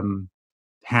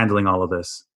 handling all of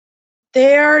this?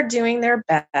 They are doing their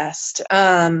best.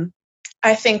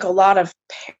 I think a lot of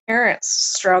parents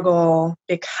struggle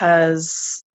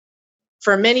because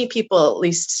for many people, at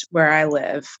least where I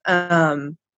live,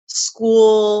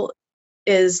 school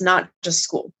is not just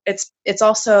school. It's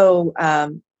also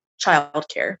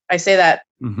childcare. I say that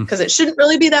Hmm. because it shouldn't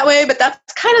really be that way, but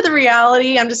that's kind of the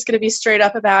reality. I'm just going to be straight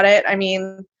up about it. I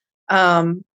mean,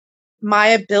 um, my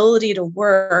ability to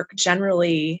work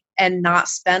generally and not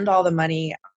spend all the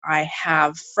money I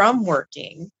have from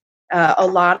working, a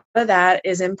lot of that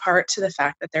is in part to the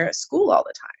fact that they're at school all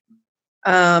the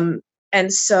time.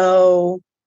 And so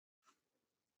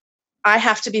I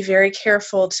have to be very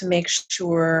careful to make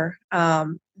sure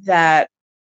that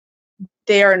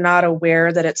they are not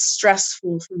aware that it's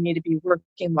stressful for me to be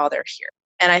working while they're here.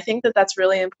 And I think that that's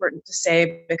really important to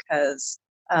say because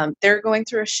they're going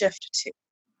through a shift too.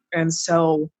 And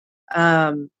so,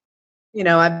 um,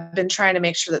 I've been trying to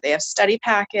make sure that they have study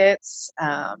packets,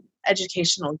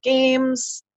 educational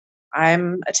games.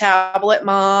 I'm a tablet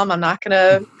mom. I'm not going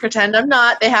to pretend I'm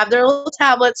not. They have their little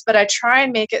tablets, but I try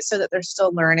and make it so that they're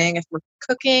still learning. If we're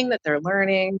cooking, that they're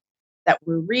learning, that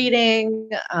we're reading.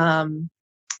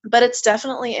 But it's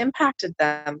definitely impacted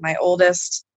them. My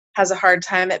oldest has a hard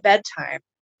time at bedtime,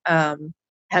 um,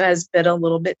 and has been a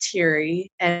little bit teary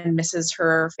and misses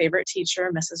her favorite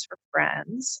teacher, misses her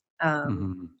friends.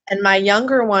 Hmm. And my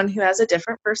younger one, who has a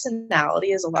different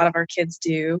personality, as a lot of our kids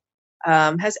do,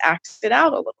 has acted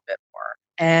out a little bit more.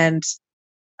 And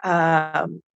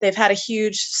they've had a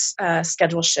huge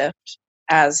schedule shift,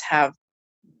 as have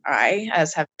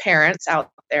parents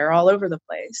out there all over the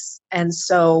place. And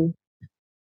so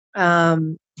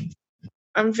um,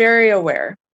 I'm very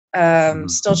aware.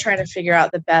 Still Hmm. trying to figure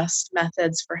out the best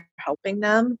methods for helping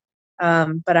them.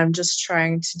 But I'm just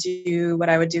trying to do what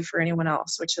I would do for anyone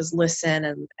else, which is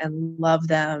listen and love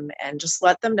them and just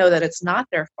let them know that it's not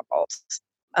their fault,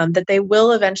 that they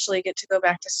will eventually get to go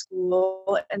back to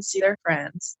school and see their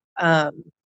friends,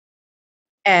 and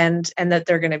that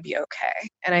they're going to be okay.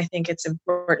 And I think it's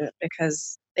important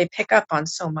because they pick up on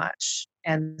so much.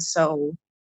 And so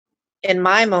in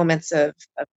my moments of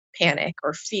panic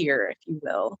or fear, if you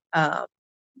will,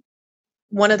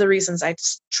 one of the reasons I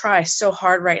try so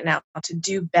hard right now to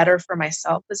do better for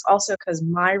myself is also because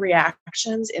my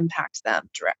reactions impact them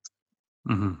directly.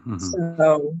 Hmm. Hmm.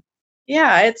 So,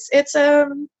 yeah, it's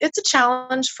a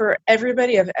challenge for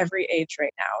everybody of every age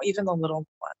right now, even the little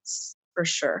ones, for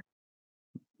sure.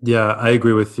 Yeah, I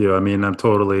agree with you. I mean, I'm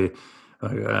totally,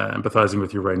 empathizing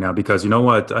with you right now, because you know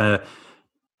what?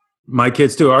 My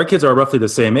kids too. Our kids are roughly the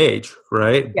same age,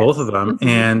 right? Both of Yes. them. Mhm.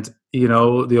 And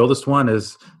the oldest one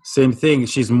is same thing.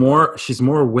 She's more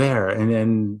aware,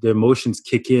 and the emotions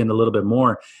kick in a little bit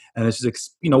more. And it's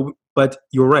just, but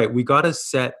you're right. We got to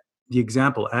set the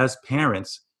example as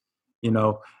parents.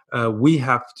 We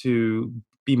have to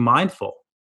be mindful.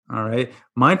 All right,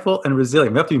 mindful and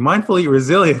resilient. We have to be mindfully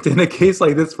resilient in a case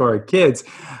like this for our kids.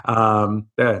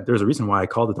 There's a reason why I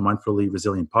called it the Mindfully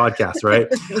Resilient podcast, right?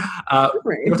 We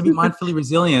Right. have to be mindfully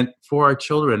resilient for our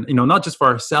children. Not just for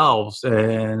ourselves,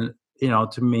 and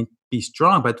to be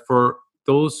strong, but for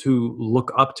those who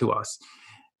look up to us.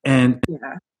 And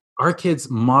Yeah. our kids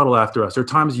model after us. There are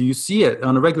times you see it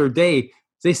on a regular day.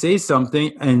 They say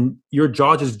something and your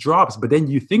jaw just drops, but then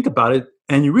you think about it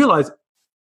and you realize,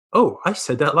 oh, I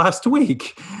said that last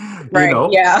week. you Right. know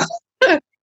Yeah.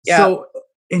 Yeah. so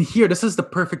in here, this is the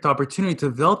perfect opportunity to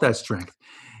develop that strength.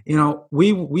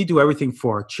 We do everything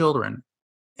for our children,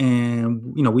 and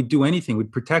we do anything, we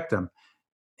protect them.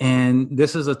 And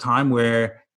this is a time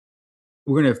where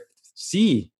we're going to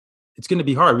see it's going to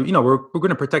be hard. We're going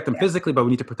to protect them Yeah. physically, but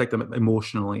we need to protect them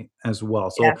emotionally as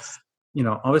well. So Yes.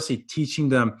 obviously teaching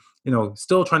them,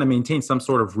 still trying to maintain some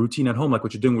sort of routine at home, like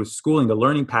what you're doing with schooling, the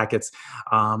learning packets,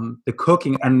 the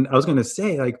cooking. And I was going to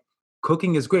say, like,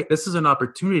 cooking is great. This is an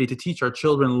opportunity to teach our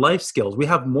children life skills. We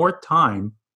have more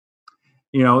time,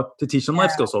 to teach them life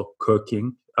Yeah. skills. So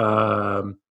cooking,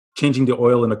 changing the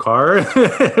oil in a car,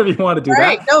 if you want to do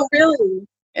Right. that. No, really.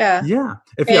 Yeah. Yeah.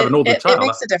 If you have It an older it child,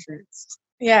 makes a difference.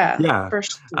 Yeah, yeah. for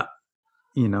sure. Uh,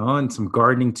 and some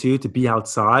gardening too, to be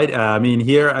outside. I mean,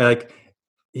 here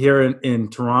in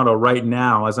Toronto right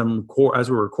now, as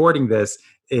we're recording this,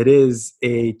 it is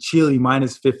a chilly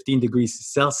minus 15 degrees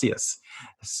Celsius.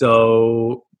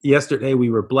 So yesterday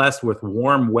we were blessed with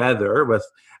warm weather, with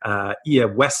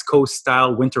West Coast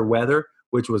style winter weather,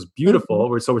 which was Mhm.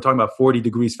 beautiful. So we're talking about 40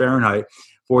 degrees Fahrenheit,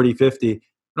 40, 50.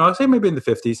 No, I'd say maybe in the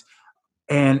 50s.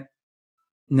 And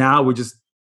now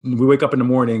we wake up in the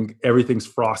morning, everything's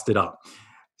frosted up. Oh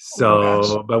my gosh.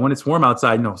 So, but when it's warm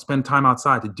outside, spend time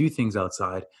outside to do things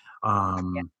outside.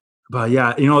 Yeah. But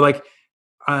yeah,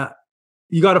 uh,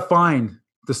 you got to find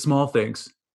the small things,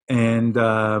 and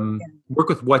Yeah. work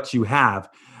with what you have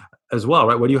as well,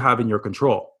 right? What do you have in your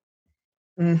control?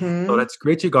 So Mhm. that's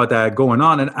great. You got that going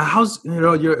on. And how's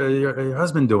your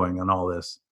husband doing on all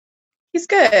this? He's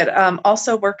good.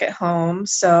 Also work at home,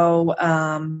 so,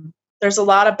 there's a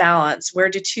lot of balance. Where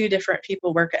do 2 different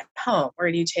people work at home?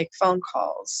 Where do you take phone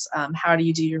calls? How do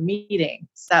you do your meetings?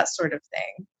 That sort of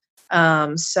thing.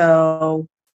 So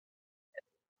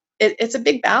it's a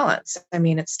big balance. I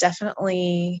mean, it's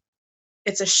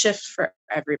a shift for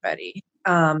everybody.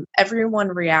 Everyone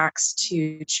reacts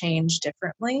to change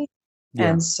differently,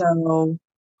 Yeah. and so,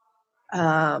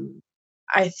 um,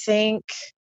 I think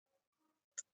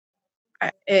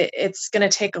it's going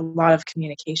to take a lot of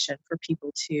communication for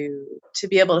people to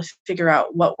be able to figure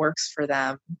out what works for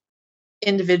them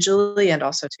individually and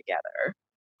also together.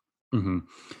 hmm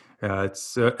Yeah,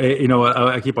 it's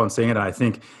I keep on saying it. I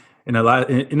think in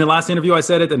the last interview I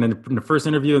said it, and then in the first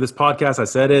interview of this podcast I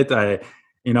said it.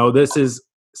 This is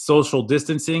social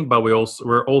distancing, but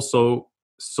we're also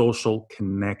social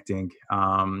connecting.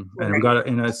 And we Right. got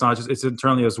it's not just, it's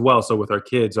internally as well. So with our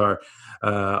kids, our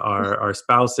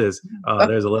spouses,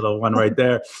 there's a little one right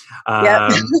there.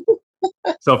 Yep.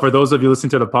 So for those of you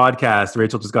listening to the podcast,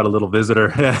 Rachel just got a little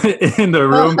visitor in the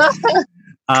room.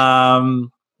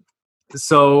 Um,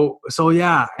 so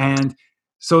yeah, and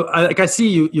so I see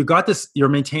you got this. You're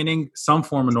maintaining some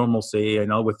form of normalcy,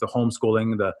 with the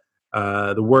homeschooling, the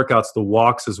workouts, the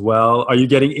walks as well. Are you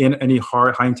getting in any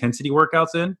high intensity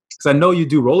workouts in? Because I know you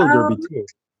do roller derby Um, too.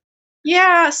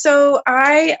 yeah, so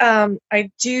I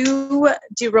do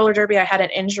roller derby. I had an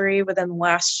injury within the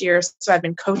last year, so I've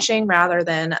been coaching rather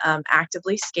than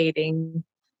actively skating.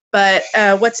 But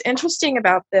what's interesting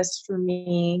about this for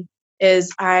me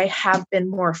is I have been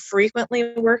more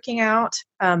frequently working out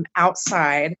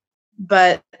outside,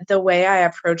 but the way I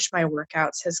approach my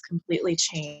workouts has completely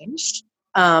changed.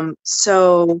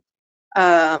 So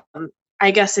um,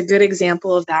 I guess a good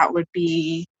example of that would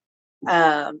be.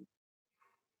 Um,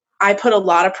 I put a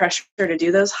lot of pressure to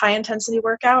do those high intensity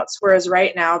workouts, whereas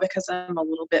right now, because I'm a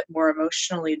little bit more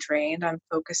emotionally drained, I'm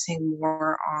focusing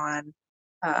more on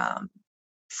um,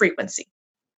 frequency.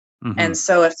 And hmm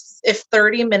so if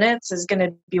 30 minutes is going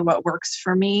to be what works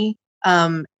for me,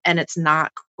 and it's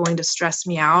not going to stress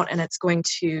me out and it's going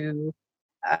to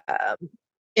um,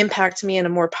 impact me in a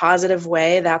more positive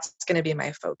way, that's going to be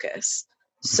my focus.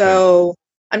 Okay. So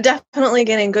I'm definitely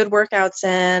getting good workouts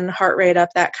in, heart rate up,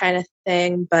 that kind of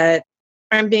thing, but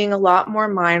I'm being a lot more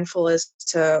mindful as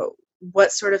to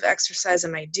what sort of exercise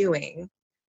am I doing?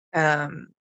 Um,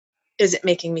 is it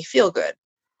making me feel good?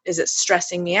 is it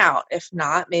stressing me out? If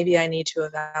not, maybe I need to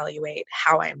evaluate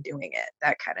how I'm doing it,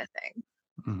 that kind of thing.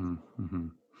 Hmm. Hmm.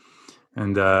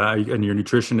 And your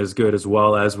nutrition is good as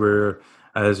well as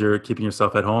you're keeping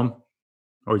yourself at home,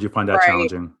 or do you find that Right.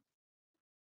 challenging?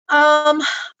 Um,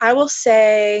 I will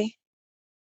say,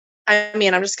 I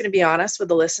mean, I'm just going to be honest with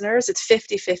the listeners. It's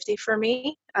 50-50 for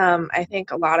me. I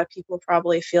think a lot of people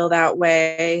probably feel that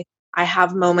way. I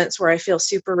have moments where I feel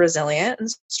super resilient and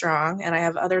strong, and I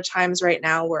have other times right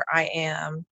now where I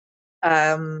am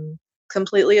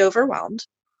completely overwhelmed.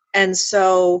 And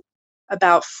so,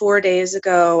 about 4 days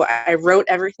ago, I wrote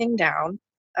everything down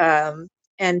um,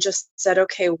 and just said,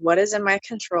 okay, what is in my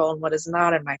control and what is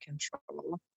not in my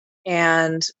control?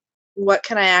 And what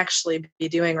can I actually be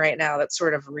doing right now that's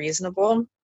sort of reasonable?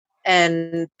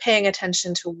 And paying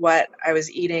attention to what I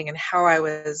was eating and how I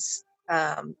was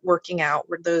working out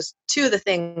were those two of the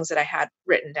things that I had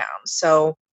written down.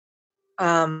 So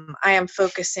I am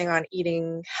focusing on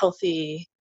eating healthy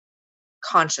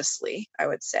consciously, I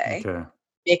would say, Okay.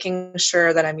 making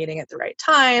sure that I'm eating at the right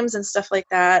times and stuff like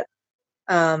that.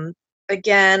 Um,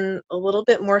 Again, a little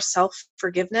bit more self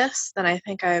forgiveness than I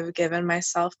think I've given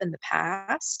myself in the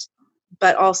past,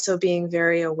 but also being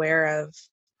very aware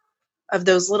of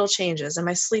those little changes. Am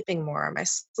I sleeping more? Am I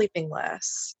sleeping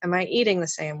less? Am I eating the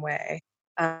same way?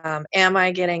 Am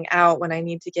I getting out when I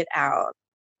need to get out?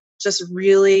 Just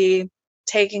really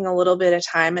taking a little bit of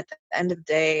time at the end of the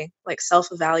day, like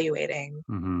self-evaluating,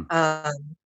 Hmm.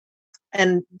 um,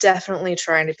 and definitely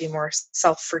trying to be more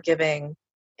self-forgiving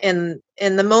in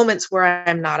the moments where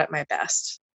I'm not at my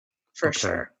best, for Okay.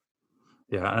 sure.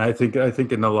 Yeah, and I think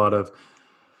in a lot of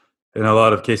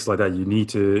cases like that,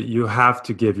 you have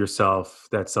to give yourself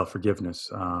that self forgiveness,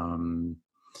 but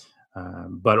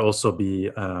also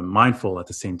be mindful at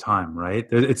the same time, right?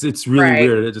 It's really Right.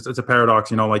 weird. It's a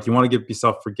paradox, like you want to be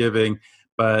self forgiving,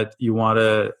 but you want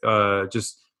to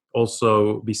just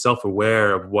also be self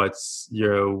aware of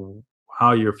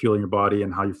how you're feeling your body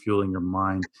and how you're feeling your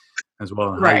mind as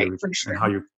well, and how Right, you're for and sure. how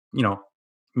you're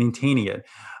maintaining it.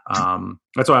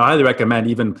 That's why I highly recommend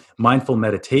even mindful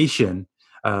meditation.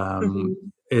 Mhm.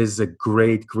 Is a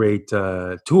great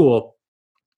tool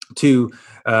to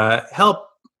help,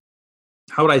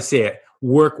 how would I say it?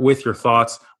 Work with your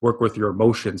thoughts, work with your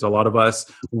emotions. A lot of us,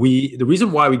 the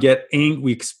reason why we get angry,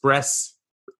 we express,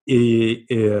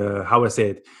 how would I say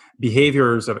it,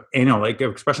 behaviors of, like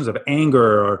expressions of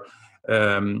anger, or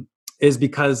is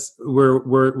because we're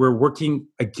working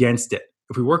against it.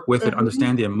 If we work with it, Mhm.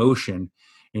 understand the emotion,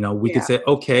 we could Yeah. say,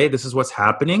 okay, this is what's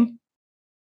happening.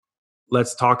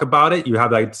 Let's talk about it. You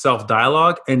have that self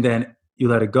dialogue, and then you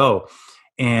let it go.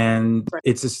 And Right.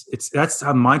 that's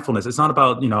how mindfulness. It's not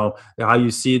about how you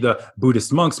see the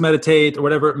Buddhist monks meditate or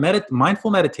whatever.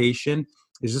 Mindful meditation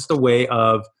is just a way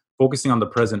of focusing on the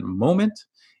present moment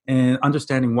and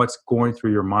understanding what's going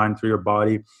through your mind, through your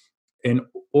body, in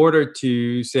order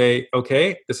to say,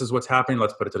 okay, this is what's happening.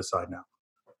 Let's put it to the side now.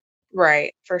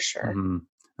 Right, for sure. Hmm.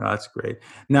 That's great.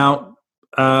 Now,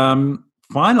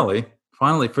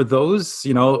 finally, for those,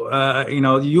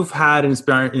 you've had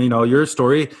inspiring, your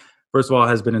story, first of all,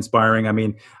 has been inspiring. I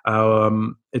mean,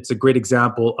 it's a great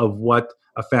example of what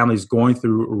a family is going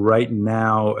through right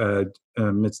now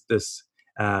amidst this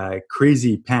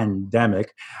crazy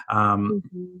pandemic. Um,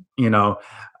 Mhm. you know,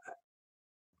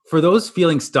 for those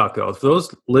feeling stuck, though, for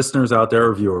those listeners out there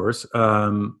or viewers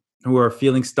who are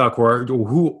feeling stuck,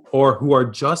 who are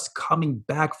just coming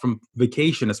back from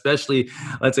vacation, especially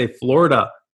let's say Florida,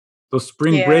 those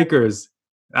spring Yeah. breakers,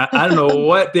 I don't know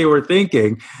what they were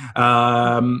thinking.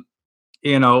 Um,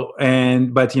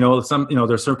 and but some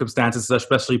there's circumstances,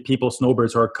 especially people,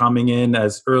 snowbirds, who are coming in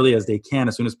as early as they can,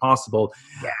 as soon as possible,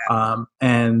 Yeah.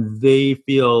 and they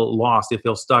feel lost, they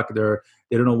feel stuck,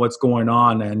 they don't know what's going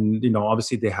on, and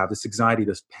obviously they have this anxiety,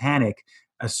 this panic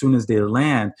as soon as they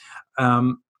land.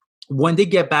 um, when they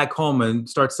get back home and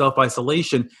start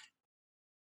self-isolation,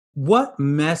 what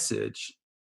message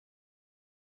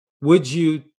would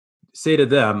you say to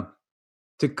them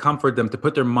to comfort them, to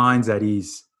put their minds at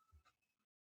ease?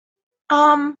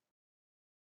 Um,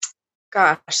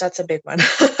 Gosh, that's a big one.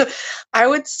 I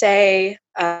would say,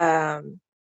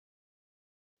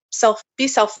 be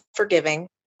self-forgiving.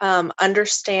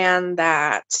 Understand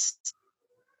that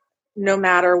no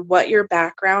matter what your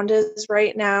background is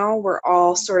right now, we're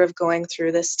all sort of going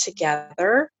through this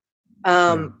together.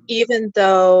 Yeah. Even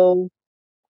though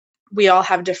we all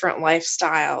have different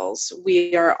lifestyles,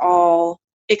 we are all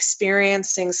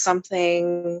experiencing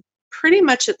something pretty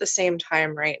much at the same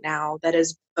time right now that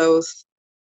is both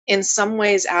in some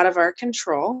ways out of our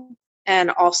control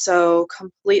and also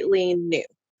completely new.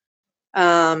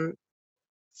 Um,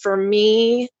 for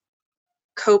me,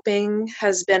 coping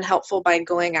has been helpful by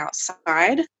going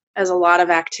outside, as a lot of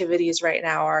activities right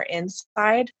now are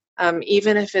inside.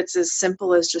 Even if it's as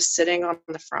simple as just sitting on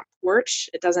the front porch,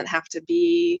 it doesn't have to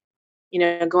be,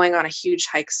 going on a huge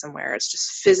hike somewhere. It's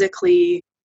just physically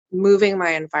moving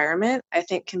my environment, I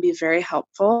think can be very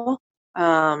helpful.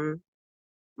 Um,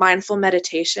 Mindful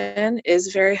meditation is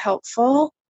very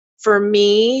helpful. For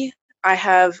me, I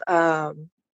have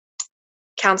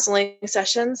counseling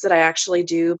sessions that I actually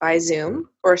do by Good. Zoom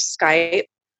or Skype.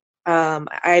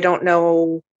 I don't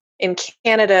know in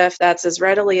Canada if that's as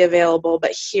readily available,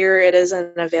 but here it is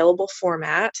an available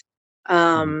format. Mhm.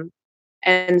 Um,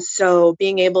 and so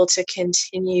being able to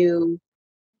continue,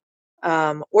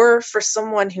 or for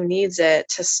someone who needs it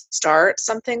to start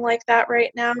something like that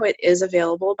right now, it is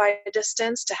available by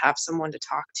distance to have someone to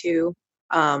talk to,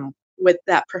 with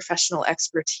that professional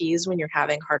expertise when you're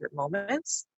having harder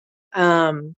moments.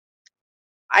 Um,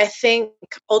 I think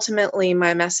ultimately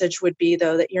my message would be,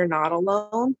 though, that you're not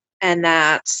alone, and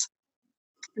that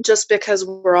just because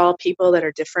we're all people that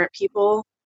are different people,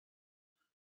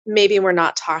 maybe we're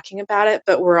not talking about it,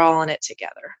 but we're all in it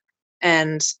together.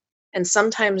 And and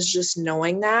sometimes just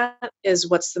knowing that is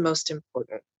what's the most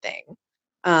important thing.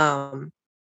 Um,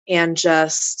 and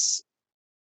just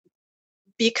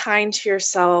be kind to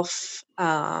yourself,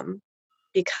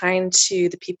 be kind to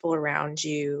the people around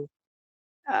you.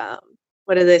 um,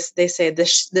 what do they say,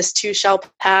 this too shall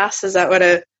pass? Is that what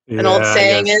an old Yeah,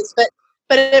 saying is? yes.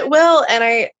 But it will,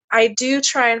 and I do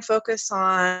try and focus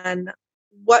on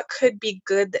what could be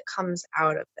good that comes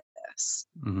out of this.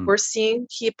 Hmm. We're seeing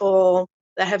people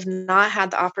that have not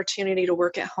had the opportunity to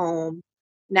work at home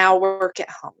now work at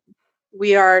home.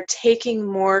 We are taking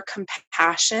more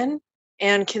compassion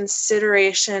and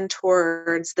consideration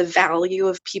towards the value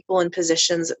of people in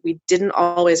positions that we didn't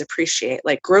always appreciate,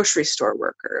 like grocery store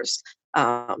workers,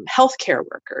 healthcare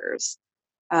workers,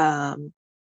 um,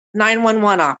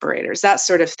 911 operators, that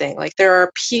sort of thing. Like, there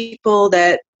are people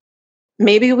that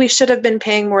maybe we should have been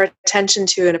paying more attention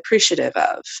to and appreciative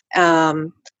of.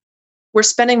 We're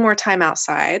spending more time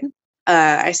outside.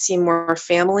 I see more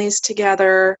families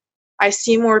together. I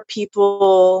see more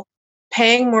people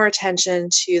paying more attention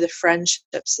to the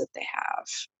friendships that they have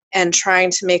and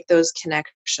trying to make those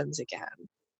connections again.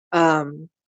 Um,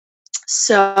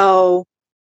 so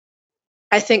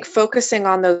I think focusing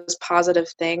on those positive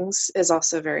things is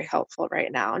also very helpful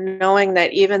right now. Knowing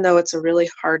that even though it's a really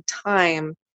hard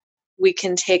time, we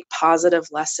can take positive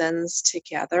lessons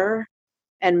together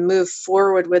and move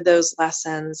forward with those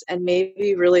lessons and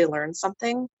maybe really learn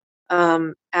something,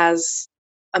 as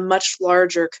a much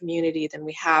larger community than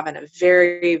we have in a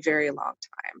very, very long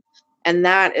time. And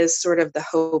that is sort of the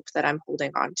hope that I'm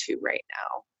holding on to right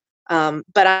now.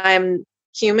 But I'm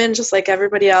human just like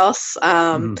everybody else.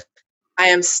 Hmm. I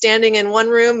am standing in one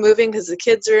room moving because the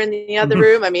kids are in the other Hmm.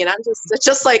 room. I mean, I'm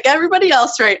just like everybody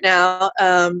else right now.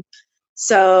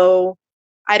 So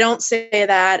I don't say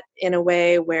that in a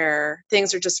way where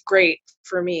things are just great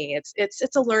for me.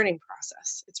 It's a learning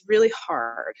process. It's really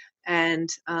hard, and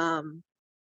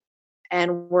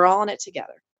we're all in it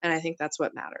together. And I think that's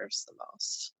what matters the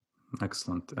most.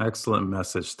 Excellent, excellent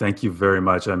message. Thank you very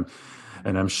much. And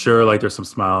I'm sure like there's some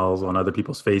smiles on other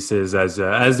people's faces as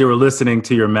they were listening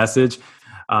to your message.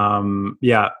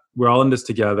 Yeah, we're all in this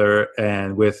together,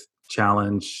 and with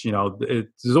challenge,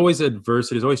 there's always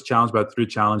adversity, there's always challenge, but through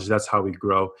challenge, that's how we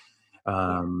grow.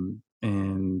 Yeah.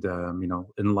 And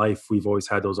in life, we've always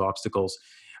had those obstacles.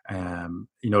 You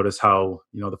notice how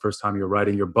the first time you were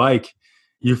riding your bike,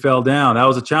 you fell down. That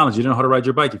was a challenge. You didn't know how to ride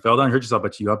your bike. You fell down, you hurt yourself,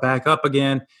 but you got back up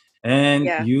again, and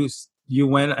Yeah. you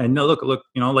went. And no, look,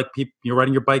 like people, you're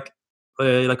riding your bike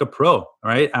like a pro,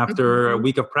 right? After a Mhm.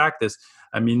 week of practice.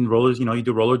 I mean, rollers. You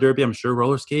do roller derby. I'm sure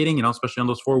roller skating. Especially on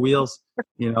those four wheels.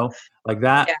 Like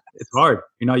that. It's Yes. hard.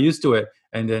 You're not used to it,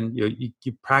 and then you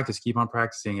keep practice, keep on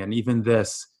practicing, and even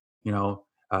this,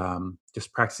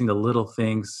 just practicing the little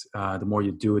things. The more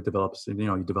you do, it develops.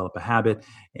 You develop a habit,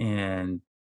 and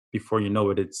before you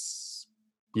know it, it's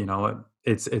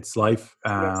life.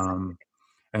 Yes.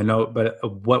 I know, but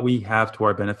what we have to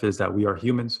our benefit is that we are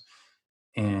humans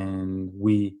and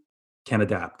we can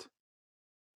adapt.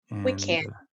 We And can.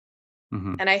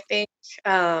 mhm. And I think,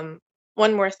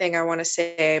 one more thing I want to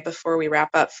say before we wrap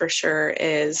up for sure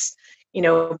is,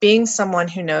 being someone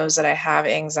who knows that I have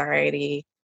anxiety,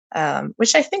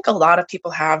 which I think a lot of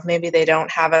people have. Maybe they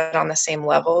don't have it on the same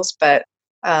levels, but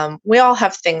we all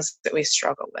have things that we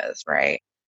struggle with, right?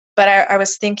 But I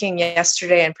was thinking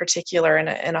yesterday in particular, in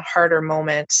a harder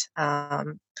moment,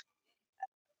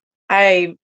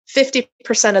 I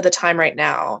 50% of the time right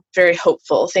now, very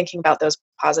hopeful, thinking about those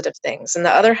positive things. And the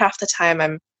other half the time,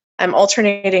 I'm I'm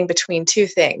alternating between two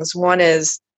things. One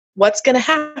is what's going to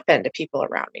happen to people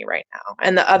around me right now,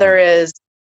 and the other is,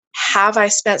 have I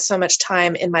spent so much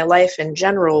time in my life in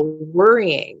general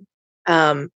worrying,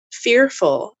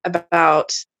 fearful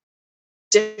about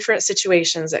different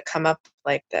situations that come up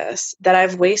like this, that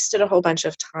I've wasted a whole bunch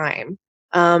of time.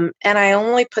 And I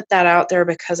only put that out there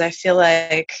because I feel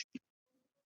like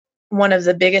one of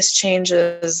the biggest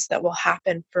changes that will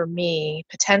happen for me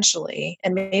potentially,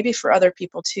 and maybe for other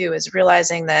people too, is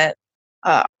realizing that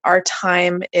our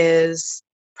time is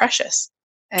precious.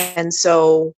 And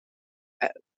so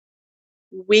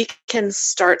we can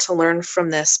start to learn from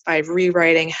this by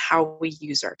rewriting how we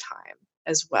use our time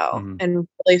as well, Mm-hmm. and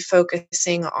really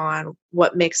focusing on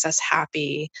what makes us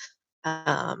happy,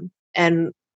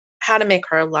 and how to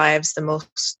make our lives the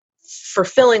most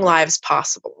fulfilling lives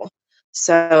possible.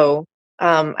 So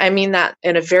I mean that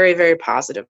in a very, very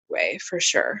positive way for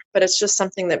sure. But it's just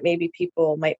something that maybe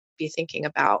people might be thinking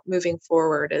about moving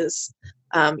forward is,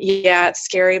 yeah, it's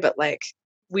scary, but like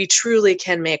we truly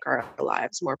can make our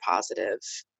lives more positive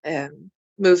and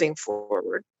moving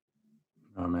forward.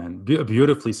 Oh man,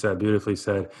 beautifully said. Beautifully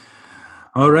said.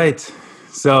 All right,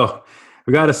 so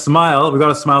we got to smile. We got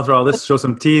to smile through all this. Show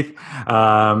some teeth.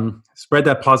 Spread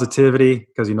that positivity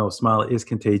because smile is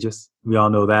contagious. We all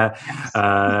know that.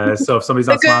 So if somebody's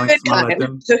The not smiling, good smile at kind.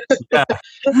 them.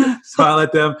 Yeah, smile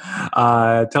at them.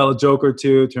 Tell a joke or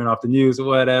two. Turn off the news,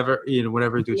 whatever.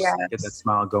 Whatever you do, just get that Yes.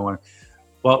 smile going.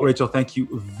 Well, Rachel, thank you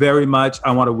very much.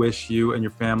 I want to wish you and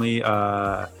your family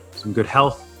some good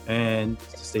health and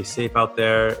to stay safe out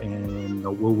there. And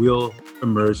we'll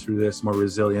emerge through this more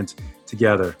resilient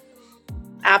together.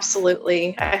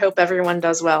 Absolutely. I hope everyone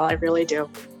does well. I really do.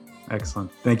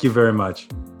 Excellent. Thank you very much.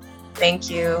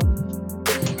 Thank you.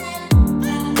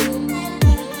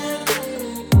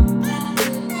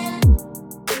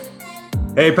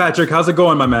 Hey, Patrick, how's it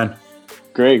going, my man?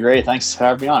 Great. Thanks for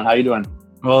having me on. How you doing?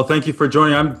 Well, thank you for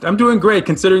joining. I'm doing great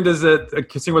considering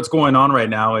considering what's going on right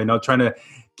now. Trying to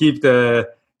keep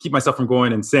myself from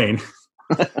going insane.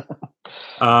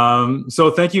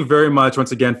 So thank you very much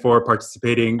once again for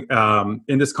participating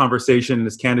in this conversation,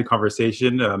 this candid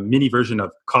conversation, a mini version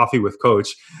of Coffee with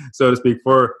Coach, so to speak,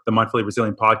 for the Mindfully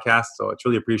Resilient podcast. So I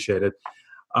truly appreciate it.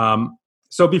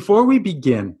 So before we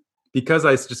begin, because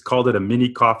I just called it a mini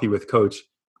Coffee with Coach,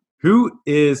 who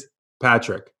is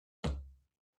Patrick?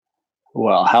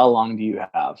 Well, how long do you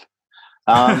have?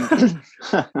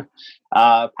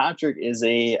 Patrick is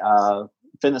a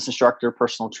fitness instructor,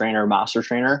 personal trainer, master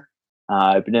trainer.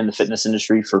 I've been in the fitness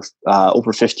industry for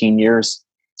over 15 years.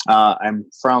 I'm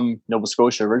from Nova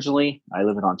Scotia originally. I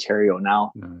live in Ontario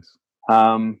now. Nice.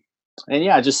 And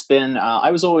yeah, just been, I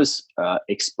was always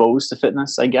exposed to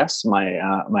fitness, I guess. My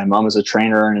mom was a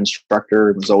trainer and instructor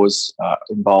and was always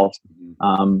involved.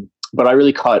 But I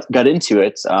really got into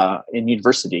it in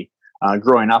university.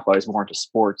 Growing up, I was more into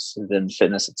sports than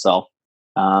fitness itself.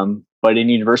 But in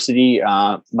university,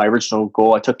 my original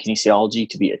goal, I took kinesiology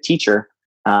to be a teacher,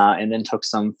 and then took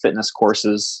some fitness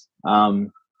courses. I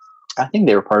think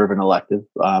they were part of an elective.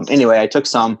 Anyway, I took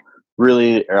some,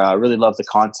 really loved the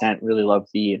content, really loved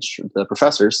the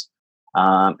professors,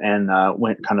 and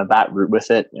went kind of that route with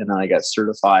it. And then I got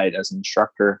certified as an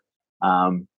instructor.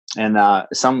 And a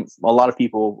lot of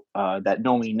people that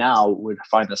know me now would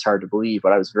find this hard to believe,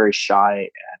 but I was very shy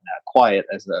and quiet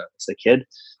as a kid,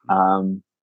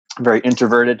 very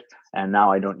introverted, and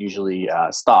now I don't usually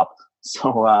stop.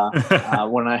 So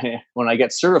when I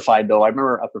get certified, though, I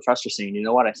remember a professor saying, "You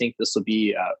know what? I think this will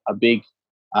be a big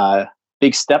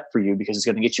step for you because it's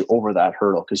going to get you over that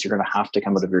hurdle because you're going to have to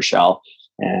come out of your shell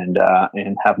and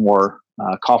have more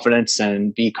confidence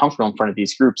and be comfortable in front of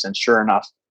these groups." And sure enough,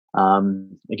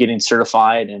 getting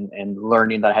certified and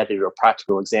learning that I had to do a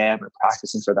practical exam and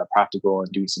practicing for that practical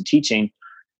and doing some teaching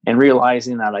and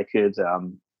realizing that I could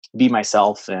be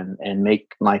myself and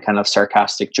make my kind of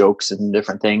sarcastic jokes and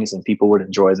different things and people would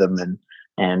enjoy them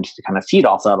and kind of feed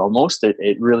off that almost,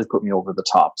 it really put me over the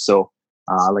top. So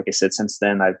like I said, since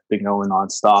then I've been going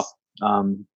nonstop.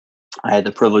 I had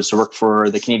the privilege to work for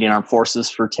the Canadian Armed Forces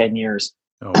for 10 years.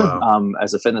 Oh, wow.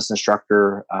 As a fitness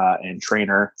instructor and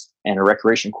trainer and a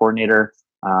recreation coordinator.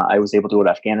 I was able to go to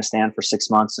Afghanistan for 6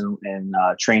 months and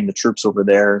train the troops over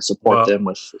there and support them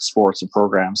with sports and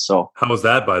programs. So how was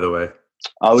that, by the way?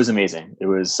 It was amazing. It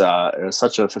was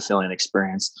such a fulfilling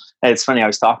experience. And it's funny, I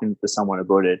was talking to someone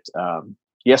about it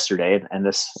yesterday, and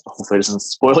this hopefully doesn't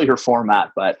spoil your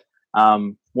format, but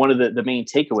one of the main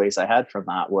takeaways I had from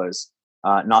that was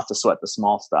not to sweat the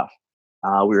small stuff.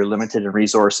 We were limited in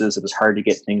resources. It was hard to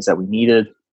get things that we needed.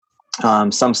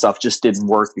 Some stuff just didn't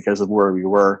work because of where we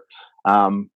were.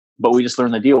 but we just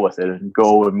learn to deal with it and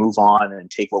go and move on and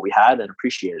take what we had and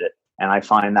appreciate it. And I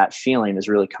find that feeling is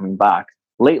really coming back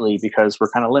lately because we're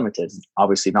kind of limited,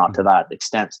 obviously not to that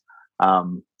extent.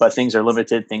 But things are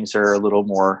limited. Things are a little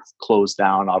more closed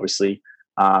down, obviously.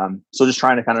 So just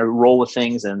trying to kind of roll with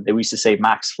things. And we used to say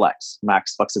max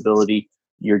flexibility.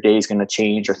 Your day is going to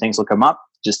change or things will come up.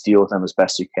 Just deal with them as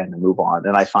best you can and move on.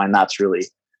 And I find that's really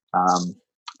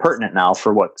pertinent now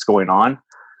for what's going on.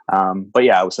 But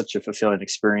yeah, it was such a fulfilling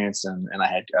experience, and I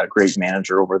had a great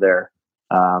manager over there.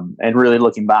 And really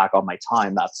looking back on my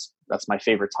time, that's my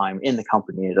favorite time in the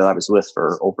company that I was with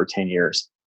for over 10 years.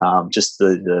 Just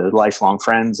the lifelong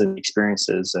friends and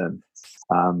experiences, and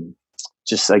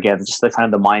just the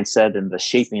kind of the mindset and the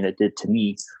shaping it did to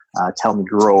me, to help me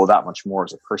grow that much more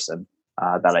as a person,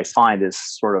 that I find is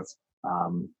sort of,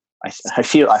 I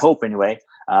hope anyway,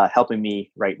 helping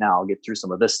me right now get through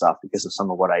some of this stuff because of some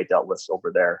of what I dealt with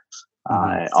over there.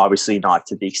 Obviously not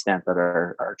to the extent that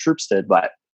our troops did,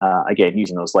 but again,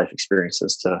 using those life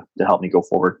experiences to help me go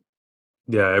forward.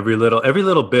 Yeah, every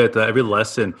little bit, every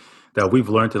lesson that we've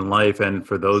learned in life, and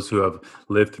for those who have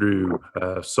lived through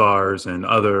SARS and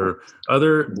other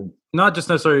not just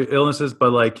necessarily illnesses,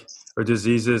 but like or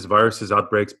diseases, viruses,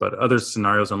 outbreaks, but other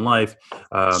scenarios in life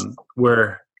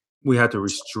where we had to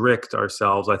restrict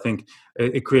ourselves. I think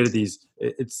it created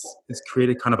it's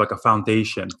created kind of like a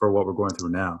foundation for what we're going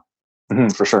through now.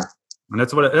 For sure. And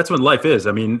that's what life is.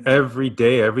 I mean, every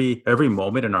day, every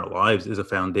moment in our lives is a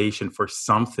foundation for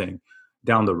something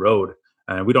down the road.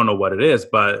 And we don't know what it is,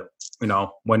 but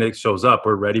when it shows up,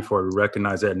 we're ready for it, we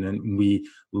recognize it, and then we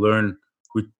learn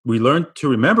to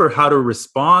remember how to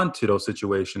respond to those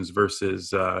situations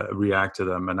versus react to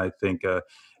them. And I think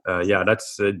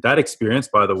that's that experience,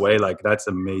 by the way, like that's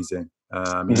amazing.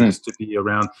 I mean, just to be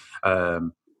around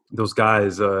those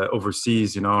guys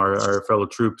overseas, our fellow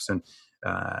troops, and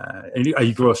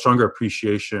you grow a stronger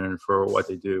appreciation for what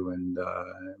they do and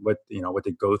what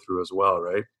they go through as well,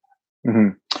 right?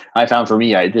 I found for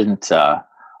me, I didn't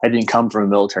come from a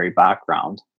military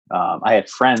background. I had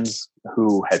friends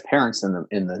who had parents in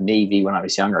the Navy when I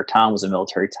was young. Our town was a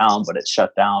military town, but it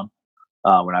shut down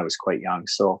when I was quite young.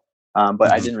 So,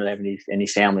 but I didn't really have any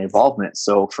family involvement.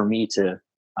 So for me to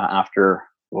after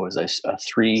what was I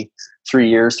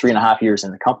 3.5 years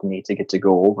in the company to get to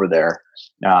go over there,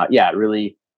 it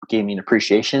really gave me an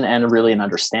appreciation and really an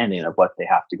understanding of what they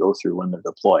have to go through when they're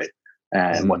deployed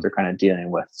and what they're kind of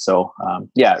dealing with. So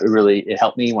it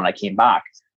helped me when I came back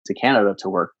to Canada to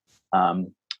work.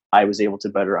 I was able to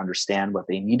better understand what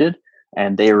they needed,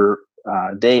 and they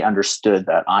understood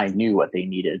that I knew what they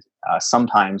needed.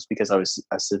 Sometimes because I was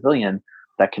a civilian,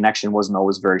 that connection wasn't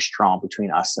always very strong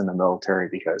between us and the military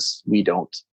because we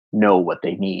don't know what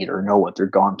they need or know what they're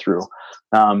gone through.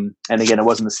 And again, it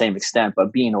wasn't the same extent,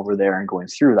 but being over there and going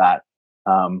through that,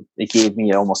 it gave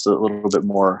me almost a little bit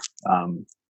more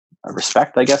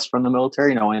respect, I guess, from the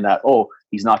military, knowing that,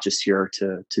 he's not just here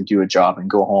to do a job and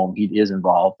go home. He is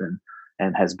involved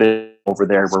and has been over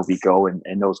there where we go and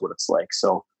knows what it's like.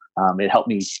 So it helped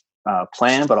me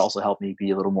plan, but also helped me be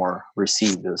a little more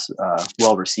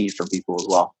well received from people as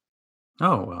well.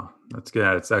 Oh, well, that's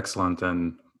good. It's excellent.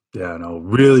 And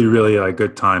really, really a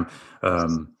good time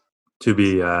to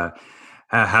be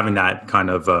having that kind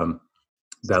of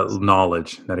that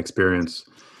knowledge, that experience.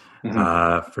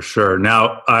 For sure.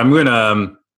 Now I'm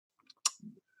gonna.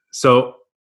 So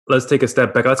let's take a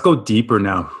step back. Let's go deeper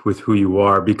now with who you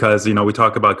are, because we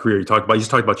talk about career. You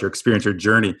just talked about your experience, your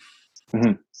journey.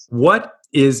 What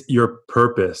is your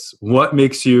purpose? What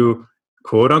makes you,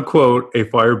 quote unquote, a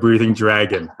fire-breathing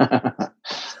dragon?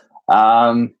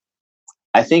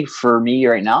 I think for me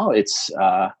right now, it's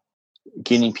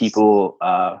getting people.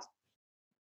 How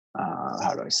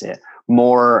do I say it?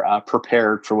 More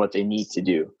prepared for what they need to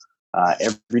do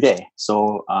every day.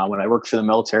 So when I worked for the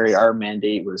military, our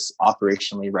mandate was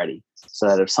operationally ready, so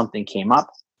that if something came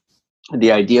up,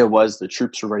 the idea was the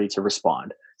troops were ready to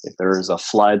respond. If there's a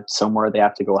flood somewhere, they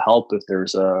have to go help. If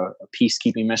there's a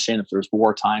peacekeeping mission, if there's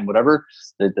wartime, whatever,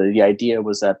 the idea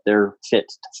was that they're fit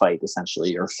to fight,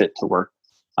 essentially, or fit to work.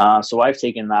 So I've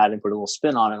taken that and put a little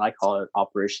spin on it, and I call it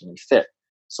operationally fit.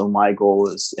 So my goal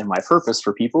is, and my purpose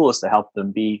for people is to help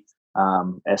them be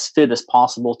as fit as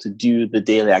possible to do the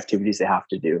daily activities they have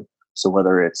to do. So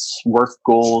whether it's work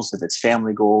goals, if it's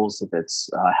family goals, if it's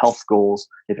health goals,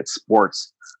 if it's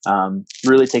sports,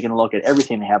 really taking a look at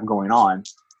everything they have going on,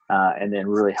 and then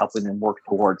really helping them work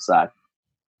towards that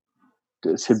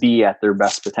to be at their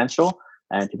best potential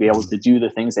and to be able to do the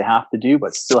things they have to do,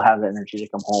 but still have the energy to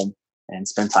come home and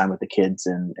spend time with the kids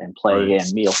and play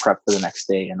and meal prep for the next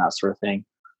day and that sort of thing.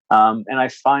 And I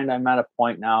find I'm at a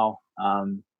point now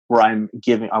where I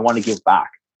want to give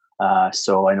back.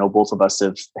 So I know both of us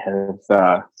have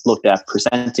looked at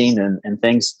presenting and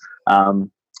things.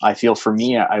 I feel for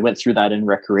me, I went through that in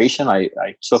recreation. I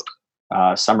took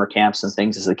summer camps and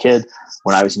things as a kid.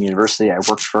 When I was in university, I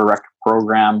worked for a rec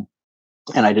program,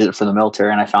 and I did it for the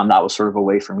military. And I found that was sort of a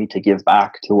way for me to give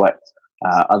back to what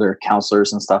other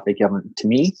counselors and stuff had given to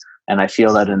me. And I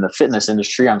feel that in the fitness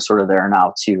industry, I'm sort of there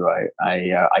now too.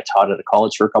 I taught at a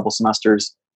college for a couple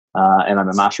semesters, and I'm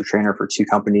a master trainer for 2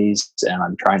 companies, and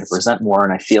I'm trying to present more.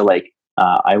 And I feel like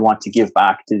I want to give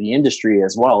back to the industry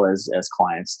as well as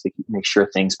clients to make sure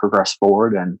things progress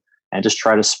forward, and just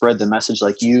try to spread the message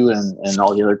like you and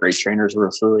all the other great trainers we're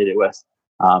affiliated with,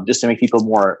 just to make people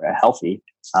more healthy,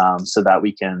 so that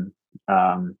we can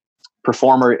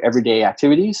perform our everyday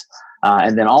activities.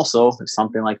 And then also, if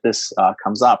something like this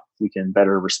comes up, we can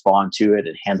better respond to it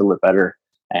and handle it better,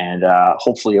 and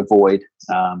hopefully avoid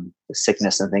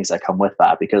sickness and things that come with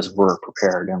that, because we're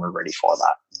prepared and we're ready for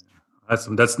that.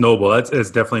 That's noble.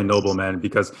 It's definitely noble, man.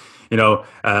 Because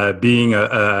being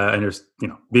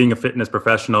being a fitness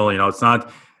professional, it's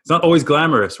not always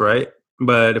glamorous, right?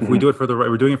 But if we do it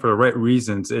we're doing it for the right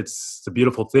reasons. It's a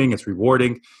beautiful thing. It's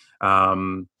rewarding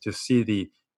to see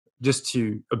just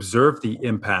to observe the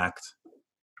impact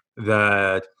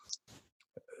that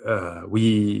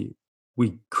we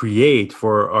create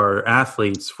for our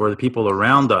athletes, for the people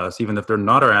around us, even if they're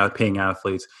not our paying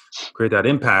athletes. Create that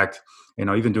impact.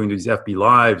 Even doing these FB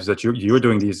lives that you're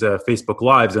doing, these Facebook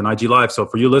lives and IG lives. So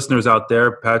for you listeners out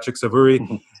there, Patrick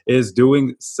Savuri is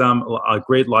doing some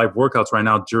great live workouts right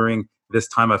now during this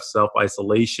time of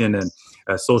self-isolation and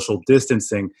social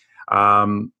distancing.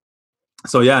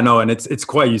 So yeah, no, and it's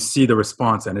quite, you see the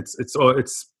response, and it's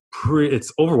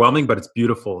overwhelming, but it's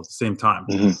beautiful at the same time.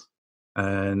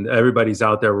 And everybody's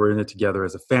out there. We're in it together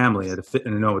as a family. And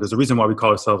there's a reason why we call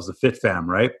ourselves the Fit Fam,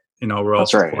 right? We're all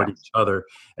supporting each other,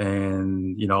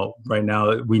 and right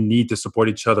now we need to support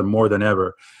each other more than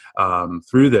ever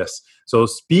through this. So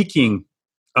speaking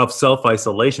of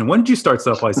self-isolation, when did you start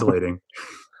self-isolating?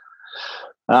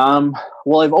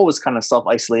 Well, I've always kind of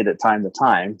self-isolated time to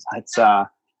time. It's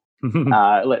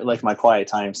like my quiet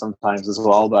time sometimes as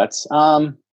well. But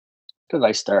did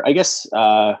I start? I guess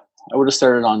I would have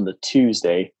started on the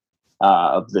Tuesday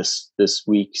of this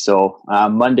week. So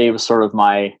Monday was sort of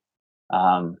my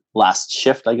last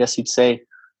shift, I guess you'd say.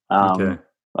 A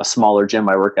smaller gym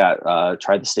I work at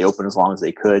tried to stay open as long as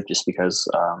they could, just because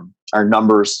our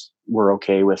numbers were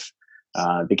okay with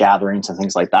the gatherings and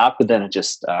things like that. But then it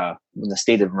just, when the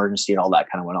state of emergency and all that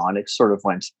kind of went on, it sort of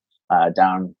went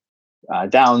down,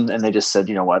 and they just said,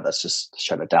 you know what, let's just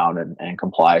shut it down and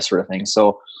comply, sort of thing.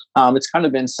 So it's kind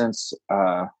of been since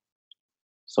 4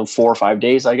 or 5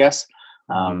 days, I guess.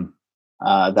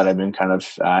 That I've been kind of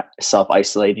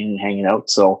self-isolating and hanging out.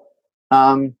 So,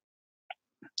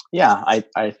 yeah,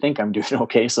 I think I'm doing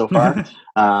okay so far.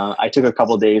 I took a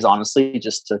couple of days, honestly,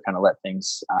 just to kind of let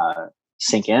things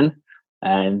sink in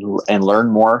and learn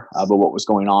more about what was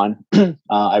going on.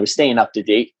 I was staying up to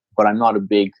date, but I'm not a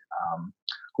big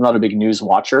news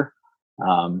watcher.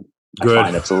 I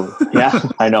find it's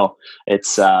I know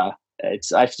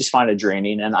I just find it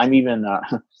draining, and I'm even.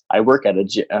 I work at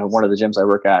one of the gyms I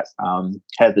work at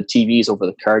had the TVs over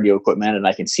the cardio equipment, and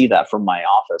I can see that from my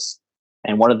office.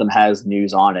 And one of them has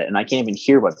news on it, and I can't even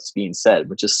hear what's being said,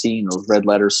 but just seeing those red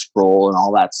letters scroll and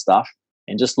all that stuff,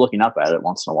 and just looking up at it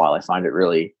once in a while, I find it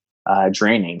really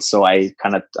draining. So I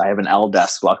have an L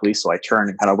desk, luckily, so I turn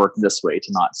and kind of work this way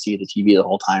to not see the TV the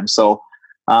whole time. So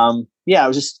it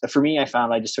was just, for me, I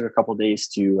found I just took a couple of days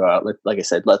to, like I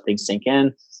said, let things sink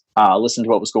in, listen to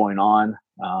what was going on.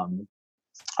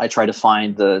 I try to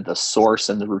find the source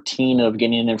and the routine of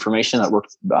getting information that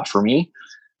worked for me.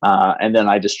 And then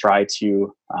I just try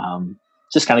to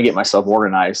just kind of get myself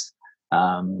organized.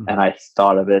 And I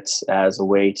thought of it as a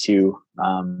way to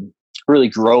really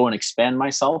grow and expand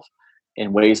myself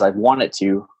in ways I've wanted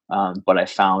to. But I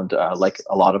found, like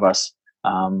a lot of us,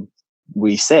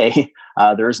 we say,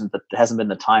 there hasn't been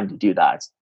the time to do that.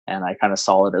 And I kind of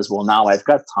saw it as, well, now I've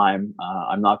got time.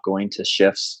 I'm not going to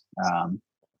shifts.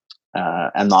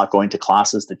 I'm not going to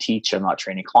classes to teach. I'm not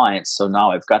training clients. So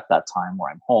now I've got that time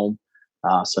where I'm home.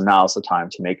 So now is the time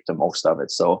to make the most of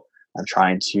it. So I'm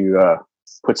trying to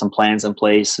put some plans in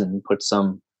place and put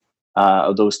some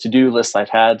of those to-do lists I've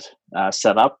had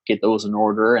set up, get those in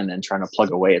order, and then trying to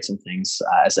plug away at some things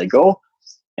as I go.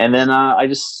 And then I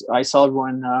saw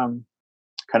everyone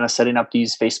kind of setting up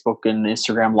these Facebook and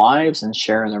Instagram lives and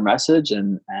sharing their message.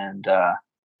 And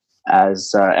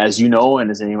as you know,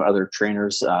 and as any other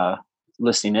trainers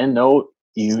listening in know,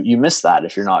 you miss that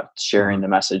if you're not sharing the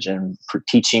message and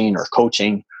teaching or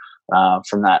coaching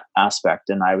from that aspect.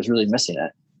 And I was really missing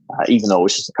it. even though it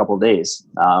was just a couple of days.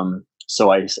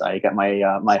 So I got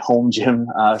my home gym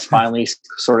finally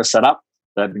sort of set up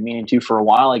that I've been meaning to for a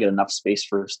while. I get enough space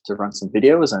to run some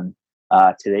videos, and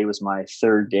today was my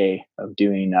third day of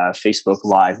doing Facebook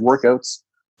Live workouts.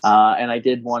 And I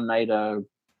did one night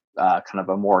kind of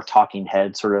a more talking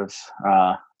head sort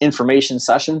of information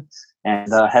session,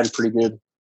 and had a pretty good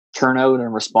turnout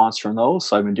and response from those.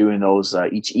 So I've been doing those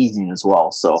each evening as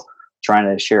well. So trying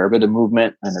to share a bit of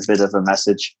movement and a bit of a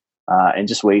message, and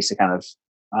just ways to kind of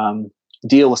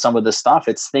deal with some of this stuff.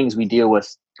 It's things we deal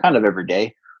with kind of every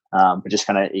day, but just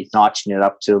kind of notching it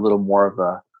up to a little more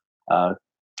of a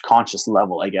conscious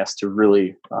level, I guess, to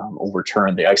really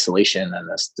overturn the isolation and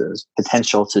the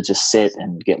potential to just sit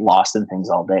and get lost in things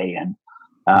all day.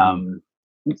 And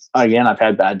again, I've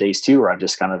had bad days too, where I've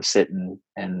just kind of sit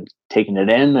and taken it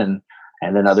in, and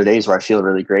then other days where I feel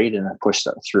really great and I push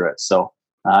through it. So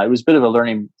it was a bit of a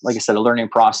learning, like I said, a learning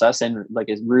process. And like,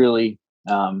 it really,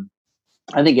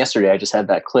 I think yesterday I just had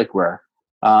that click where,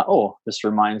 this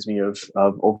reminds me of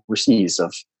overseas,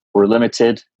 of we're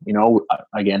limited,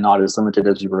 again, not as limited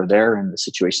as we were there, and the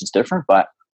situation's different, but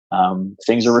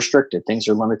things are restricted, things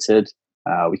are limited.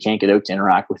 We can't get out to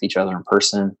interact with each other in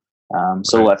person.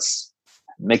 So let's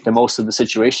make the most of the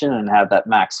situation and have that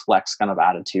max flex kind of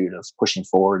attitude of pushing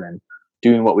forward and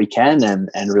doing what we can,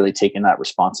 and really taking that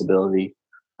responsibility,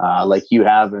 like you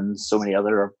have and so many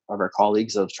other of our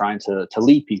colleagues, of trying to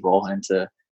lead people and to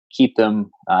keep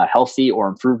them healthy or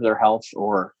improve their health,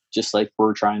 or just like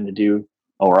we're trying to do,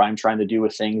 or I'm trying to do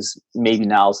with things. Maybe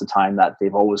now is the time that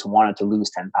they've always wanted to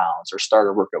lose 10 pounds or start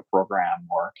a workout program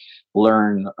or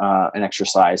learn an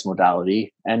exercise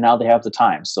modality, and now they have the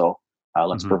time. So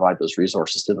let's provide those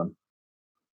resources to them.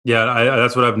 Yeah,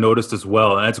 that's what I've noticed as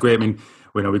well, and that's great. I mean,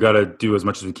 we got to do as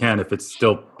much as we can if it's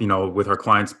still, with our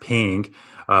clients paying,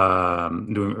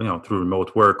 doing, through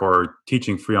remote work or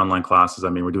teaching free online classes. I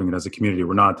mean, we're doing it as a community.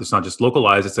 It's not just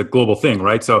localized; it's a global thing,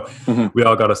 right? So we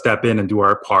all got to step in and do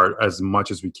our part as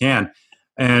much as we can.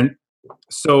 And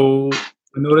so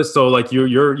I noticed, so like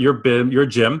your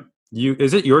gym,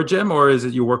 is it your gym or is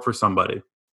it you work for somebody?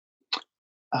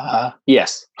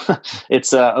 Yes,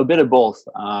 it's a bit of both.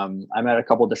 I'm at a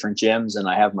couple different gyms, and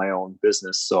I have my own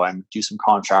business, so I do some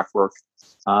contract work,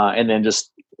 and then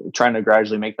just trying to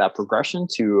gradually make that progression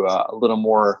to a little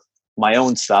more my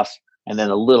own stuff, and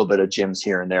then a little bit of gyms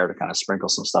here and there to kind of sprinkle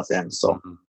some stuff in. So,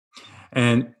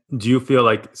 and do you feel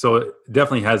like, so it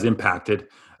definitely has impacted,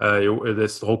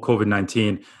 this whole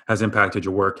COVID-19 has impacted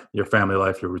your work, your family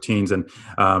life, your routines, and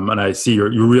I see you're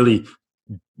really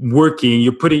working,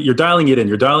 you're dialing it in,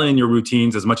 you're dialing in your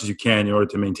routines as much as you can in order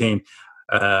to maintain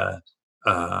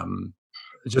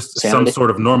just sanity. some sort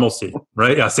of normalcy,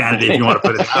 right? Sanity, if you want to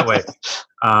put it that way.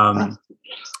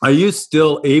 Are you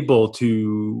still able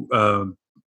to,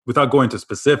 without going to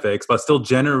specifics, but still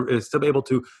able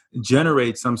to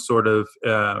generate some sort of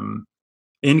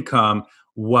income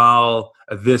while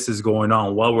this is going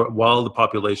on, while the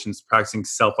population's practicing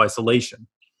self-isolation?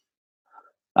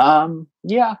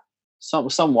 Yeah.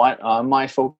 Somewhat. My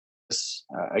focus,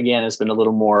 again, has been a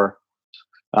little more,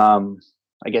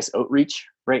 I guess, outreach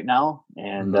right now,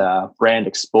 and brand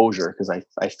exposure, because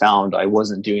I found I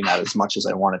wasn't doing that as much as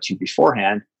I wanted to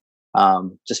beforehand,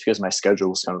 just because my schedule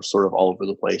was kind of sort of all over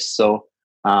the place. So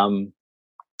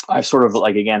I've sort of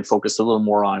again focused a little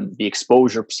more on the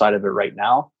exposure side of it right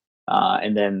now,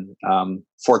 and then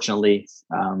fortunately,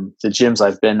 the gyms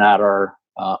I've been at are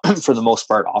for the most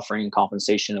part offering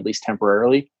compensation, at least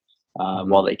temporarily,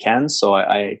 while they can. So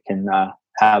I can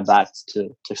have that to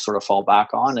sort of fall back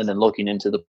on, and then looking into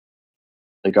the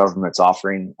government's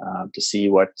offering to see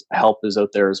what help is out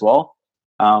there as well.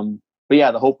 But yeah,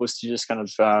 the hope was to just kind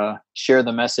of share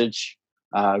the message,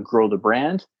 grow the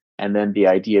brand, and then the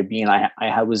idea being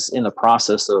I was in the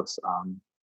process of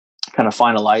kind of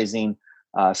finalizing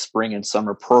spring and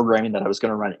summer programming that I was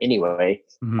going to run anyway.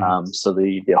 So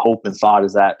the hope and thought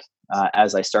is that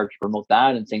as I start to promote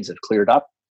that and things have cleared up,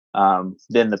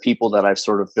 then the people that I've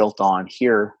sort of built on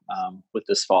here with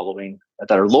this following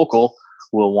that are local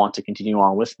will want to continue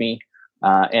on with me.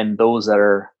 And those that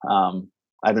are,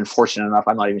 I've been fortunate enough,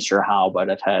 I'm not even sure how, but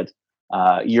I've had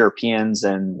Europeans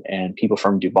and people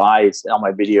from Dubai on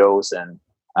my videos, and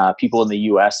people in the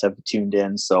US have tuned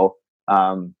in. So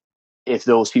if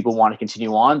those people want to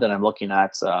continue on, then I'm looking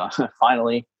at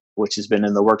finally, which has been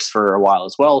in the works for a while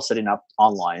as well, setting up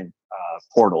online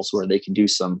portals where they can do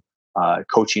some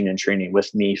coaching and training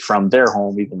with me from their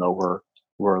home, even though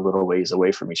we're a little ways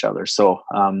away from each other. So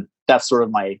that's sort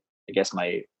of my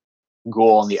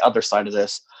goal on the other side of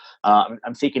this.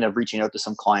 I'm thinking of reaching out to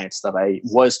some clients that I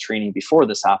was training before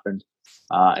this happened,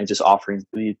 and just offering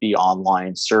the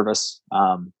online service.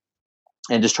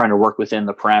 and just trying to work within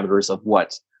the parameters of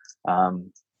what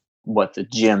the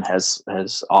gym has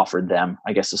offered them,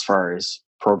 I guess, as far as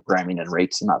programming and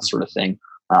rates and that sort of thing.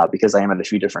 Because I am at a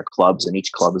few different clubs, and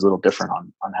each club is a little different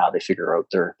on how they figure out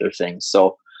their things.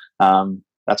 So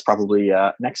that's probably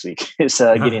next week is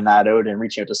getting that out and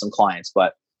reaching out to some clients.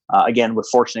 But again,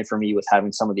 fortunately for me, with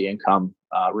having some of the income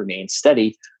remain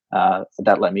steady,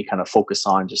 that let me kind of focus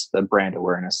on just the brand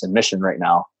awareness and mission right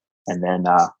now, and then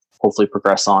hopefully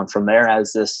progress on from there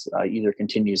as this either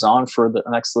continues on for the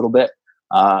next little bit,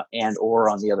 and or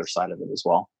on the other side of it as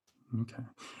well. Okay,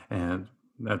 and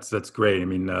that's great. I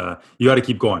mean, you got to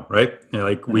keep going, right? You know,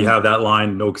 like we have that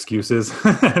line, no excuses.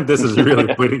 This is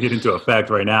really putting it into effect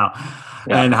right now.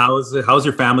 Yeah. And how's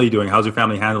your family doing? How's your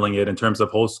family handling it in terms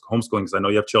of homeschooling? Because I know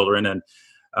you have children, and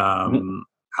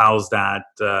how's that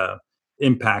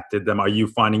impacted them? Are you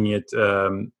finding it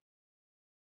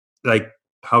like,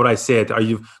 how would I say it? Are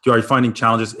you finding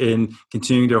challenges in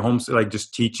continuing their homes, like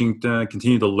just teaching,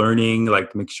 continue the learning,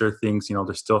 like make sure things,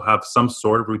 they still have some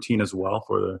sort of routine as well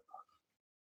for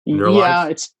their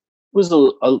lives? It was a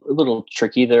little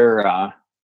tricky there.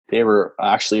 They were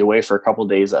actually away for a couple of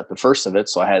days at the first of it,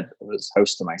 so I was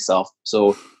house to myself.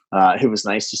 So it was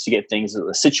nice just to get things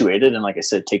situated, and like I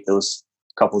said, take those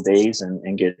couple of days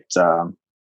and get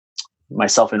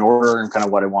myself in order and kind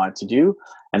of what I wanted to do,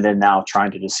 and then now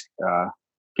trying to just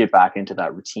get back into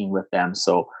that routine with them.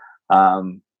 So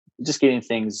just getting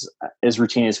things as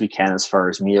routine as we can as far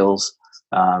as meals,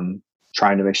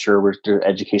 trying to make sure the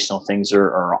educational things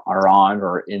are on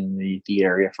or in the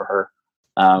area for her.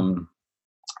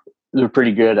 They're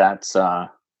pretty good at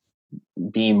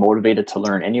being motivated to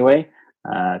learn anyway,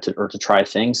 to try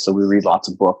things. So we read lots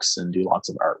of books and do lots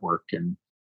of artwork, and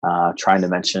trying to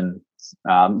mention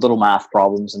little math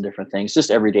problems and different things,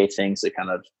 just everyday things that kind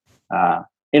of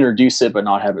introduce it, but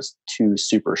not have it too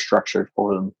super structured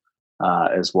for them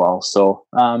as well. So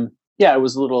it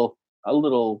was a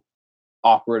little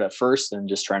awkward at first, and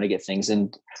just trying to get things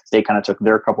in. They kind of took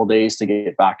their couple days to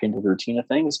get back into the routine of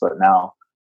things, but now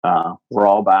we're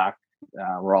all back.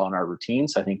 We're all in our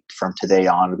routines. I think from today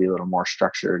on, it'll be a little more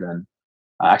structured. And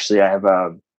actually, I have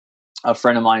a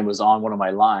friend of mine was on one of my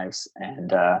lives,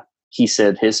 and he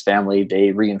said his family,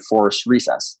 they reinforce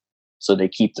recess. So they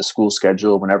keep the school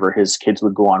schedule. Whenever his kids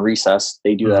would go on recess,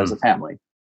 they do that as a family,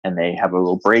 and they have a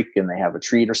little break, and they have a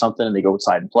treat or something, and they go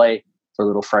outside and play for a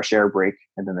little fresh air break,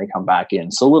 and then they come back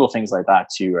in. So little things like that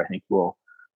too, I think will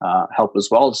help as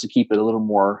well, just to keep it a little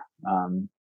more,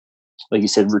 like you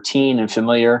said, routine and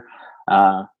familiar.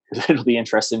 It'll be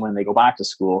interesting when they go back to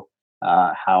school,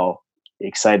 how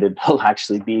excited they'll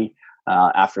actually be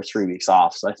after 3 weeks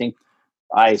off. So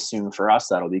I assume for us,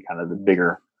 that'll be kind of the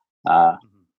bigger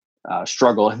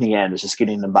struggle in the end, is just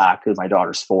getting them back. Because my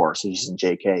daughter's 4, so she's in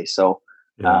JK. So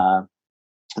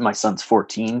my son's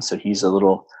 14, so he's a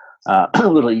little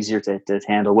easier to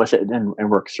handle with it and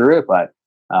work through it. But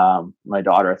my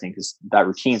daughter, I think, that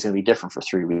routine is going to be different for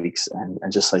 3 weeks, and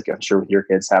just like I'm sure with your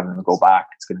kids having them go back,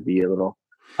 it's going to be a little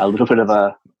bit of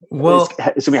it's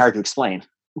going to be hard to explain.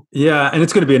 Yeah, and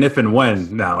it's going to be an if and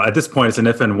when now. At this point, it's an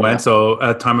if and when. Yeah. So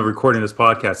at the time of recording this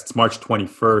podcast, it's March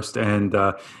 21st. And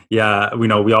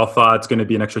we all thought it's going to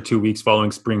be an extra 2 weeks following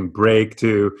spring break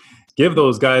to give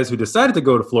those guys who decided to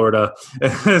go to Florida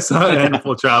and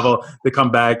full travel to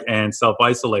come back and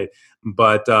self-isolate.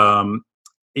 But, the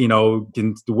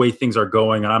way things are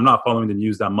going, and I'm not following the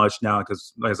news that much now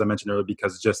because, as I mentioned earlier,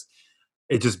 because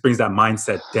it just brings that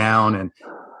mindset down. And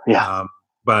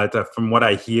but from what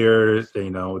I hear,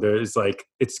 there's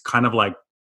it's kind of like,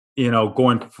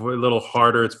 going for a little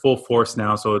harder. It's full force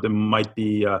now, so it might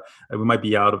be we might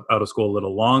be out of school a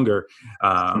little longer.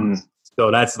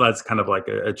 So that's kind of like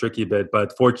a tricky bit.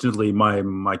 But fortunately,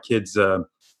 my kids,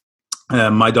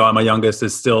 my youngest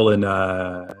is still in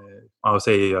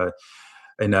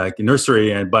in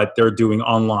nursery, but they're doing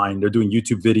online. They're doing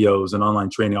YouTube videos and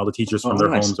online training. All the teachers from their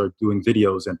homes are doing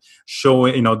videos and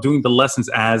showing, doing the lessons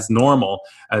as normal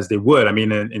as they would. I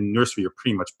mean, in nursery, you're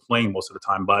pretty much playing most of the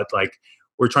time, but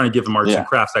we're trying to give them arts and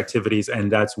crafts activities,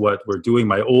 and that's what we're doing.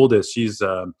 My oldest, she's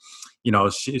in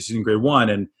grade 1,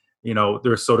 and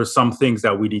there's some things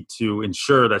that we need to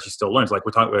ensure that she still learns. Like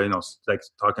we're talking,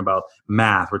 talking about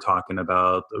math. We're talking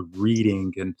about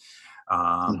reading and.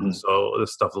 So the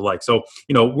stuff like, so,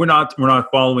 we're not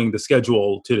following the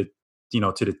schedule to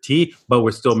the T, but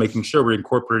we're still making sure we're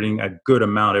incorporating a good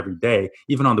amount every day,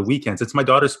 even on the weekends. It's my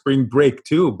daughter's spring break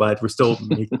too, but we're still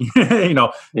making,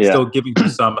 still giving her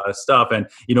some stuff. And,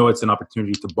 it's an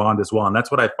opportunity to bond as well. And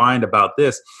that's what I find about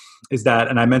this is that,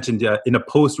 and I mentioned in a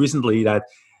post recently that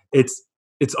it's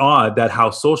odd that how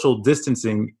social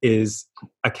distancing is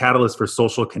a catalyst for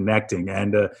social connecting.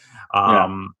 And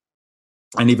Yeah.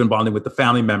 And even bonding with the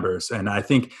family members. And I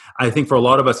think for a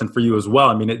lot of us, and for you as well,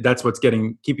 I mean, that's what's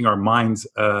keeping our minds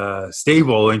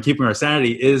stable and keeping our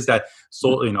sanity, is that,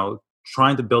 so,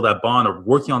 trying to build that bond, or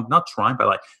working on, not trying, but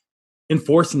like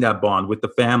enforcing that bond with the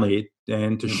family,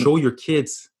 and to show your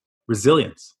kids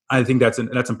resilience. I think that's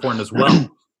important as well.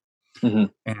 Mm-hmm.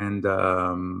 And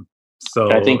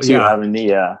I think too, yeah. having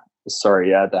to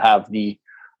have the,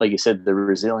 like you said, the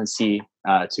resiliency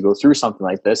to go through something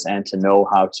like this, and to know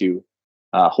how to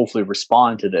hopefully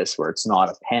respond to this, where it's not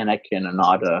a panic and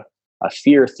not a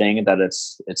fear thing, that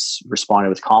it's responding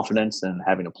with confidence and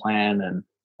having a plan and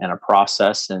a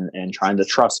process, and trying to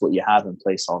trust what you have in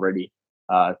place already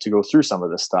to go through some of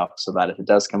this stuff, so that if it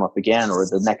does come up again, or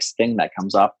the next thing that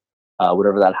comes up,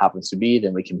 whatever that happens to be,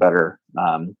 then we can better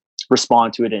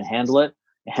respond to it and handle it.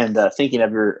 And thinking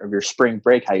of your spring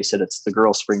break, how you said it's the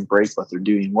girls' spring break, but they're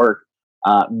doing work.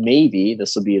 Maybe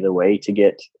this will be the way to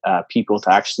get people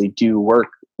to actually do work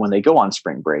when they go on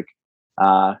spring break.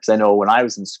 Because I know when I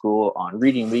was in school on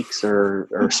reading weeks or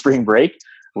spring break,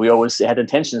 we always had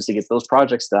intentions to get those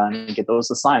projects done and get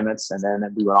those assignments. And then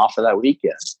we went off for that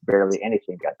weekend. Barely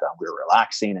anything got done. We were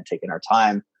relaxing and taking our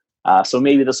time. So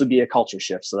maybe this would be a culture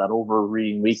shift, so that over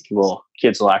reading week,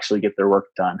 kids will actually get their work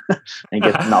done and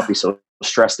not be so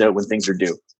stressed out when things are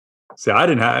due. See, I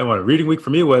didn't have a reading week.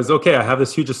 For me was, okay, I have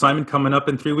this huge assignment coming up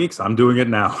in 3 weeks. I'm doing it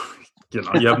now.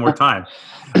 You have more time.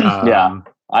 Yeah,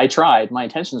 I tried. My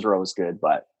intentions were always good,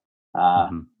 but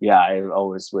I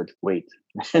always would wait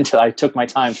until I took my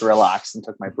time to relax and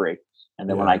took my break. And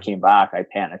then when I came back, I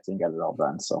panicked and got it all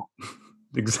done. So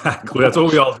exactly. That's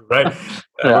what we all do, right?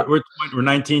 We're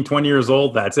 19, 20 years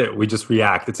old. That's it. We just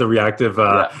react. It's a reactive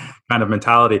kind of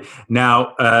mentality.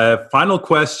 Now, final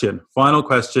question.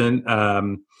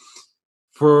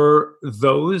 For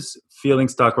those feeling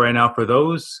stuck right now, for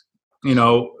those,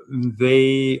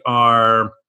 they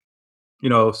are,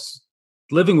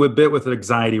 living with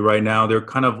anxiety right now. They're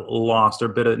kind of lost. They're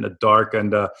a bit in the dark,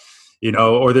 and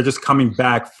or they're just coming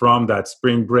back from that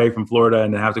spring break from Florida,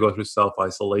 and they have to go through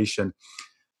self-isolation.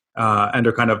 And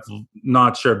they're kind of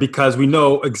not sure, because we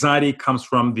know anxiety comes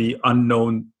from the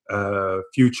unknown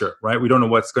future, right? We don't know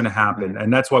what's going to happen.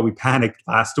 And that's why we panicked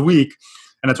last week.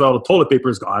 And that's why all the toilet paper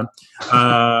is gone.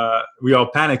 We all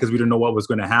panicked because we didn't know what was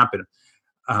going to happen.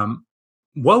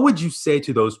 What would you say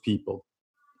to those people,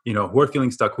 who are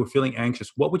feeling stuck, who are feeling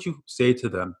anxious? What would you say to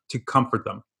them to comfort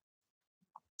them?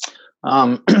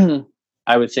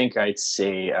 I would think I'd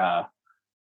say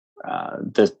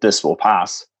this will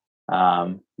pass.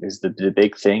 Is the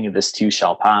big thing. This too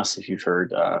shall pass. If you've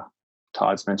heard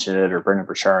Todd's mentioned it, or Brendan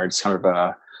Burchard, it's kind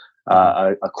of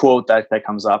a quote that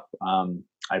comes up.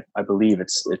 I believe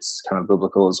it's kind of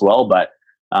biblical as well, but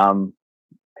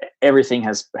everything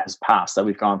has passed that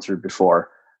we've gone through before.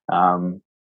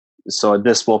 So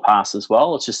this will pass as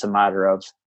well. It's just a matter of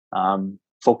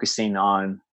focusing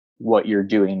on what you're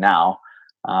doing now.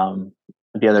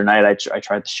 The other night, I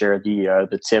tried to share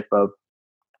the tip of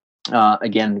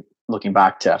again, looking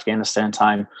back to Afghanistan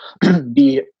time,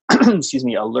 be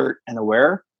alert and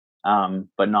aware,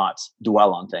 but not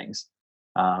dwell on things.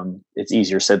 It's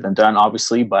easier said than done,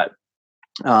 obviously, but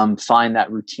find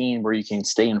that routine where you can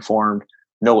stay informed,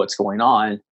 know what's going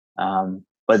on,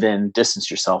 but then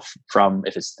distance yourself from,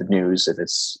 if it's the news, if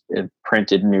it's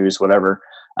printed news, whatever,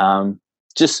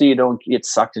 just so you don't get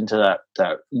sucked into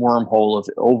that wormhole of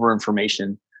over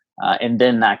information. And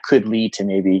then that could lead to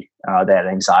maybe that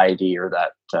anxiety, or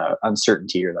that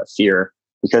uncertainty, or that fear,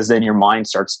 because then your mind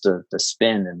starts to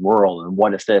spin and whirl, and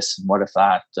what if this and what if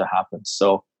that happens.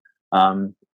 So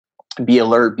be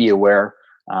alert, be aware,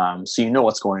 so you know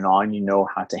what's going on, you know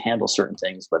how to handle certain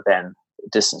things, but then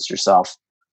distance yourself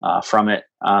from it.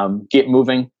 Get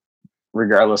moving,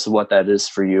 regardless of what that is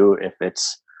for you. If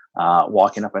it's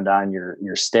walking up and down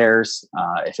your stairs,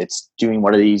 if it's doing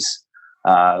one of these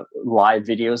live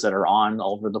videos that are on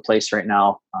all over the place right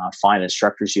now, find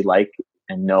instructors you like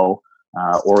and know,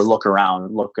 or look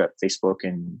around, look at Facebook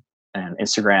and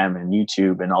Instagram and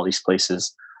YouTube and all these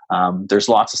places. There's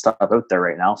lots of stuff out there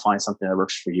right now. Find something that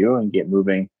works for you and get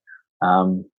moving,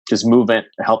 because movement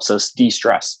helps us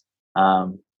de-stress,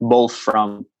 both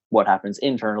from what happens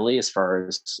internally as far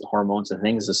as hormones and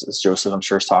things, as Joseph, I'm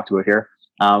sure, has talked about here,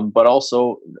 but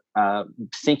also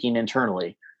thinking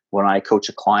internally. When I coach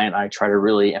a client, I try to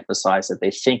really emphasize that they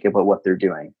think about what they're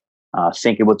doing,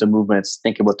 think about the movements,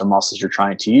 think about the muscles you're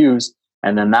trying to use.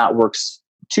 And then that works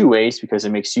two ways, because it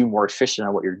makes you more efficient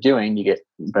at what you're doing. You get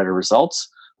better results,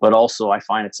 but also I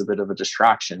find it's a bit of a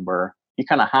distraction where you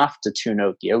kind of have to tune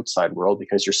out the outside world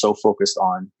because you're so focused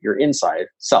on your inside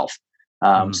self.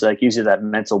 So that gives you that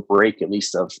mental break, at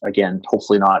least, of, again,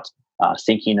 hopefully not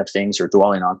thinking of things or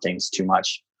dwelling on things too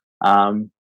much.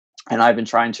 And I've been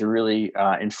trying to really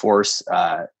enforce,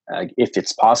 if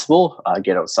it's possible,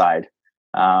 get outside.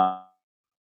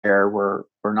 Where we're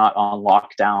not on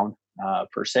lockdown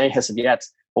per se as of yet.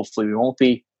 Hopefully, we won't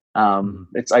be.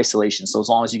 It's isolation. So as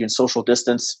long as you can social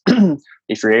distance,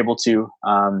 if you're able to,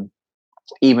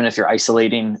 even if you're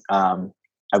isolating,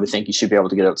 I would think you should be able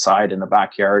to get outside in the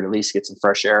backyard, at least get some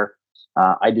fresh air.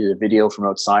 I did a video from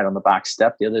outside on the back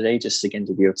step the other day, just again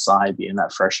to be outside, be in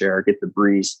that fresh air, get the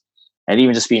breeze, and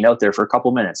even just being out there for a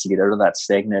couple minutes, you get out of that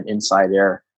stagnant inside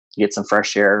air, you get some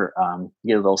fresh air, you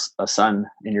get a little sun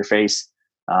in your face.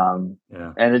 And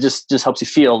it just helps you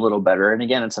feel a little better. And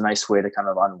again, it's a nice way to kind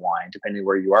of unwind, depending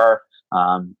where you are.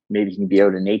 Maybe you can be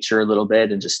out in nature a little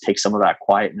bit and just take some of that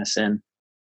quietness in.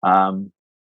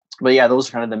 But yeah, those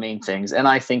are kind of the main things. And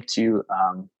I think too,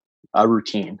 a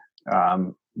routine,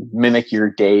 mimic your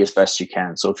day as best you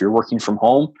can. So if you're working from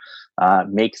home,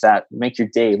 make your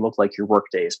day look like your work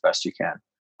day as best you can.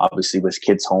 Obviously with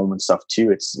kids home and stuff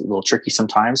too, it's a little tricky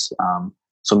sometimes.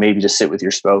 So maybe just sit with your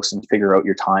spouse and figure out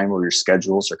your time or your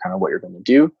schedules or kind of what you're going to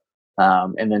do.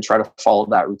 And then try to follow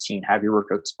that routine. Have your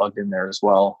workouts plugged in there as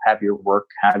well. Have your work,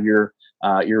 have your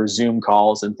Zoom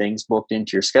calls and things booked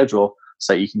into your schedule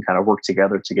so that you can kind of work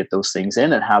together to get those things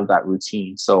in and have that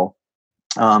routine. So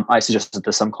I suggested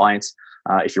to some clients,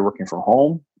 if you're working from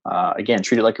home, again,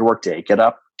 treat it like your work day. Get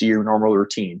up, do your normal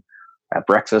routine. At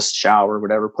breakfast, shower,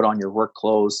 whatever, put on your work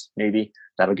clothes, maybe.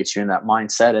 That'll get you in that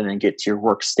mindset, and then get to your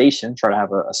workstation, try to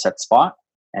have a set spot,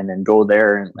 and then go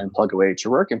there and plug away at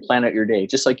your work and plan out your day,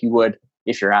 just like you would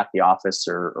if you're at the office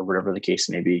or whatever the case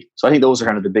may be. So I think those are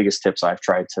kind of the biggest tips I've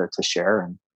tried to share,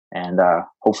 and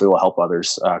hopefully will help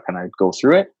others kind of go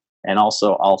through it. And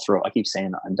also I keep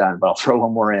saying I'm done, but I'll throw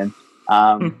one more in.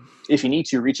 If you need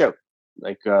to, reach out.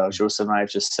 Like Joseph and I have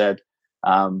just said,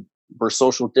 we're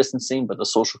social distancing, but the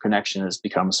social connection has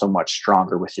become so much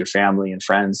stronger with your family and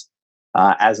friends.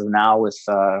 As of now, with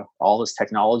all this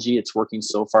technology, it's working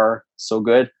so far so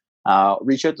good.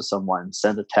 Reach out to someone,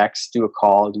 send a text, do a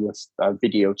call, do a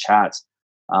video chat,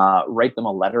 write them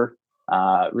a letter,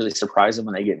 really surprise them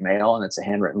when they get mail and it's a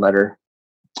handwritten letter.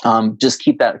 Just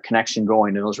keep that connection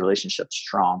going and those relationships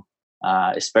strong,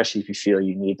 especially if you feel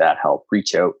you need that help.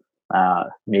 Reach out.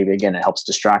 Maybe again, it helps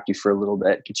distract you for a little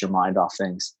bit, get your mind off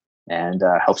things, and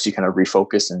helps you kind of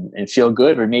refocus and feel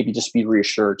good, or maybe just be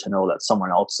reassured to know that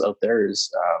someone else out there is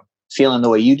feeling the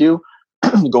way you do,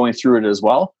 going through it as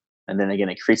well. And then again,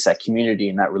 it creates that community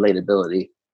and that relatability.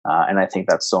 And I think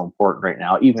that's so important right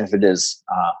now, even if it is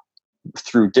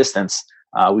through distance,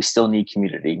 we still need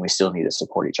community. We still need to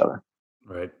support each other.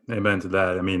 Right. Amen to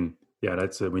that. I mean, yeah,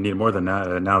 that's we need more than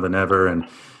that now than ever. And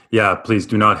yeah, please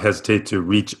do not hesitate to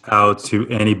reach out to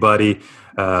anybody.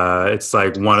 It's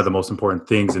like one of the most important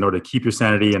things in order to keep your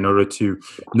sanity, in order to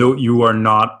know you are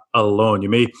not alone. You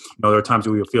may, there are times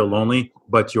where you'll feel lonely,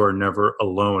 but you are never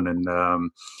alone.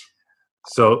 And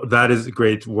so that is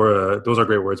great. Those are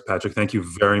great words, Patrick. Thank you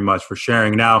very much for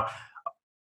sharing. Now,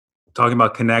 talking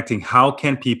about connecting, how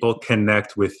can people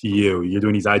connect with you? You're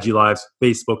doing these IG lives,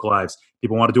 Facebook lives.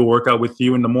 People want to do a workout with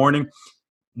you in the morning.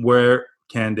 Where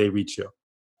can they reach you?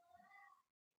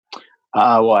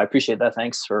 Well, I appreciate that.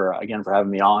 Thanks for having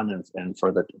me on and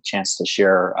for the chance to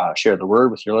share the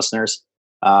word with your listeners.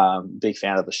 Big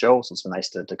fan of the show, so it's been nice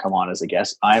to come on as a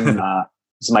guest. This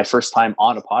is my first time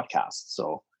on a podcast,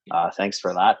 so thanks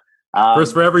for that.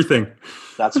 First for everything.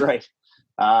 That's right.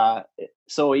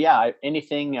 So yeah,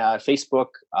 anything Facebook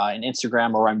and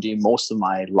Instagram, where I'm doing most of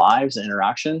my lives and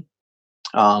interaction.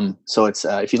 So it's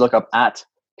if you look up at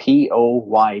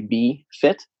POYB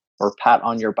Fit or Pat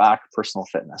on Your Back Personal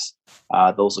Fitness,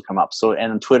 those will come up. So,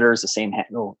 and on Twitter is the same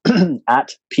handle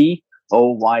at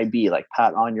POYB, like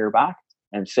Pat on Your Back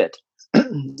and Fit,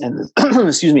 and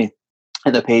excuse me,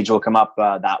 and the page will come up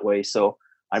that way. So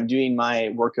I'm doing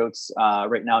my workouts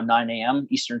right now 9 a.m.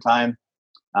 Eastern time,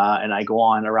 and I go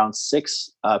on around 6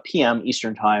 p.m.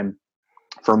 Eastern time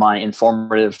for my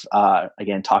informative,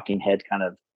 again, talking head kind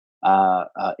of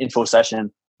info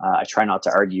session. I try not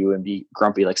to argue and be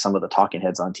grumpy like some of the talking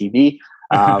heads on TV,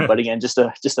 but again, just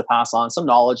to pass on some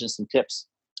knowledge and some tips,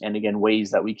 and again, ways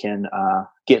that we can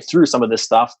get through some of this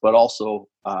stuff. But also,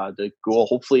 the goal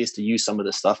hopefully is to use some of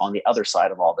this stuff on the other side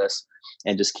of all this,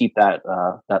 and just keep that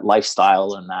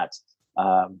lifestyle and that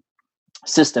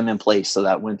system in place, so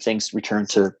that when things return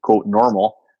to quote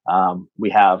normal,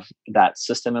 we have that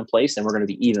system in place, and we're going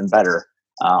to be even better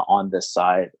on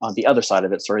the other side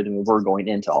of it, than we were going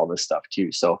into all this stuff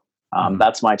too. So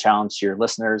that's my challenge to your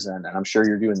listeners, and I'm sure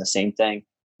you're doing the same thing.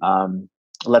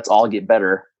 Let's all get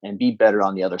better and be better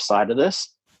on the other side of this.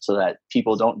 so that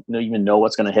people don't even know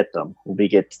what's going to hit them. We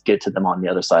get to them on the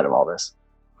other side of all this.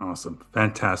 Awesome.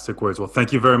 Fantastic words. Well,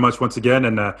 thank you very much once again,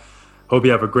 and hope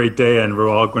you have a great day, and we're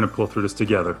all going to pull through this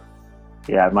together.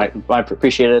 Yeah, I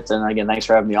appreciate it. And again, thanks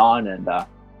for having me on, and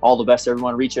all the best,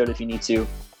 everyone. Reach out if you need to,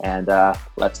 and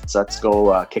let's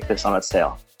go kick this on its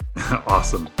tail.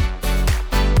 Awesome.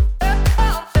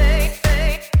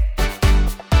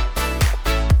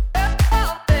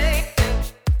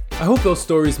 I hope those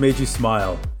stories made you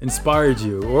smile, inspired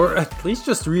you, or at least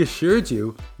just reassured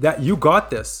you that you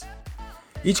got this.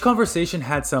 Each conversation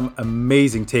had some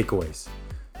amazing takeaways.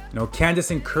 Candace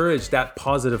encouraged that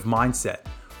positive mindset.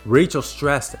 Rachel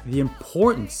stressed the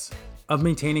importance of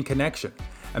maintaining connection.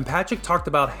 And Patrick talked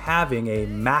about having a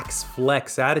max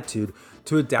flex attitude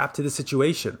to adapt to the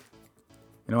situation.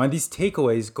 And these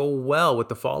takeaways go well with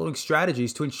the following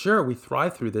strategies to ensure we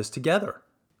thrive through this together.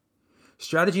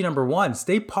 Strategy number 1,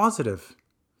 stay positive.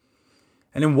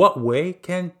 And in what way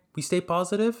can we stay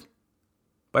positive?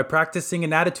 By practicing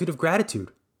an attitude of gratitude.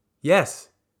 Yes,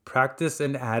 practice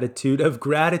an attitude of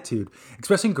gratitude.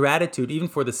 Expressing gratitude, even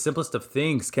for the simplest of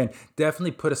things, can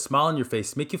definitely put a smile on your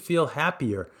face, make you feel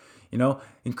happier,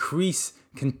 increase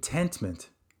contentment.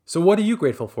 So what are you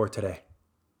grateful for today?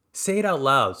 Say it out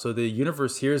loud so the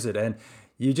universe hears it and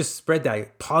you just spread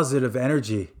that positive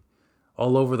energy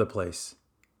all over the place.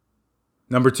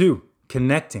 Number 2,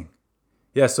 connecting.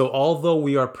 Yeah, so although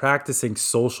we are practicing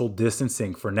social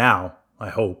distancing for now, I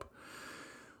hope,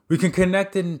 we can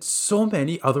connect in so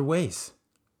many other ways.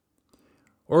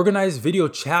 Organize video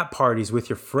chat parties with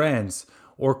your friends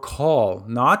or call,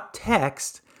 not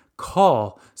text,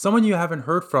 call someone you haven't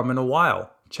heard from in a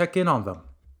while. Check in on them.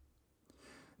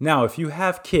 Now, if you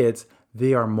have kids,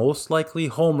 they are most likely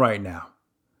home right now.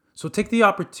 So take the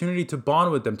opportunity to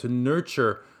bond with them, to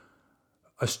nurture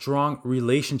a strong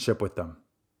relationship with them.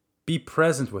 Be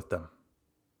present with them.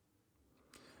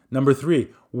 Number 3,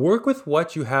 work with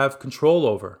what you have control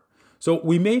over. So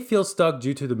we may feel stuck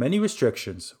due to the many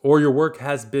restrictions or your work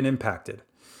has been impacted.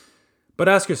 But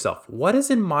ask yourself, what is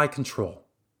in my control?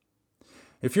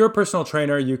 If you're a personal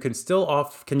trainer, can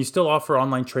you still offer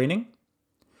online training?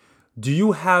 Do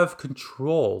you have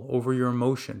control over your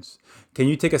emotions? Can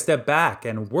you take a step back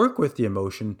and work with the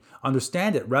emotion,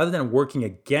 understand it, rather than working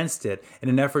against it in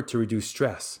an effort to reduce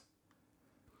stress?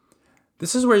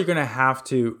 This is where you're going to have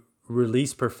to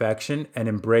release perfection and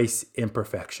embrace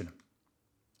imperfection.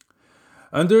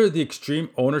 Under the Extreme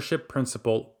Ownership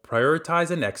Principle,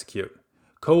 Prioritize and Execute,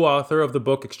 co-author of the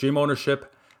book Extreme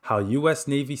Ownership, How U.S.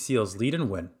 Navy SEALs Lead and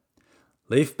Win,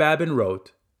 Leif Babin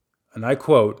wrote, and I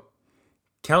quote,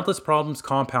 "Countless problems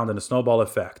compound in a snowball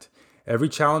effect, every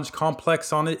challenge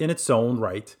complex in its own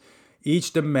right,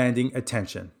 each demanding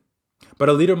attention. But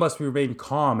a leader must remain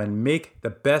calm and make the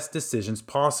best decisions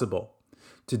possible.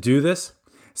 To do this,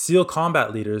 SEAL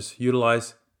combat leaders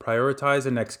utilize prioritize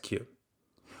and execute.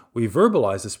 We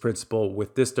verbalize this principle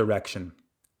with this direction: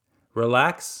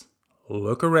 relax,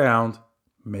 look around,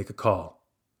 make a call."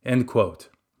 End quote.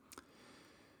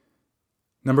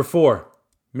 Number 4,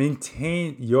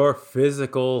 maintain your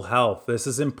physical health. This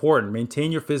is important.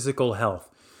 Maintain your physical health.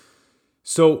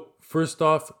 So first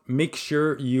off, make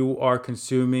sure you are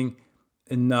consuming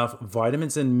enough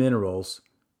vitamins and minerals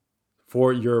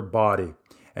for your body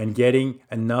and getting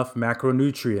enough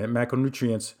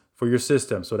macronutrients for your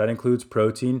system. So that includes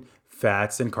protein,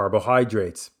 fats, and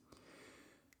carbohydrates.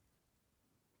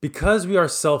 Because we are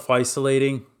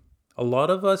self-isolating, a lot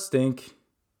of us think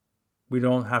we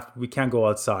can't go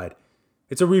outside.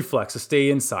 It's a reflex to stay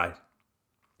inside.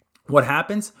 What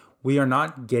happens? We are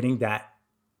not getting that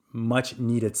much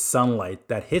needed sunlight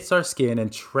that hits our skin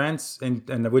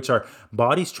and which our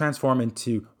bodies transform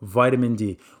into vitamin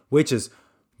D, which is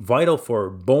vital for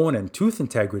bone and tooth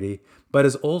integrity, but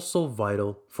is also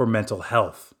vital for mental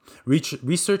health.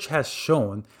 Research has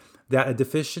shown that a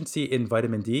deficiency in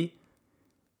vitamin D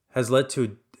has led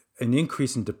to an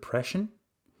increase in depression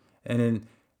and in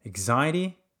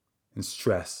anxiety and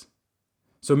stress.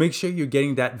 So make sure you're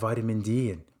getting that vitamin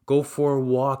D in. Go for a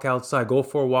walk outside. Go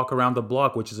for a walk around the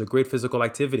block, which is a great physical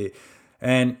activity.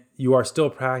 And you are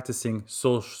still practicing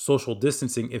social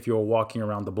distancing if you're walking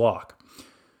around the block.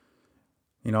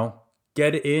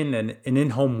 Get in an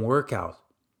in-home workout.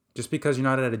 Just because you're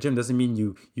not at a gym doesn't mean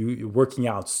you working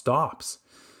out stops.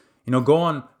 Go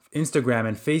on Instagram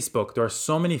and Facebook. There are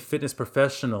so many fitness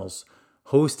professionals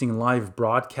hosting live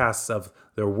broadcasts of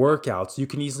their workouts. You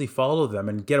can easily follow them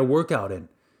and get a workout in.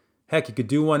 Heck, you could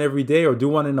do one every day or do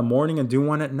one in the morning and do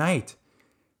one at night.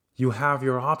 You have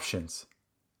your options.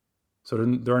 So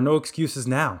there are no excuses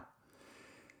now.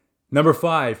 Number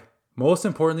 5, most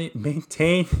importantly,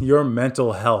 maintain your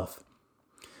mental health.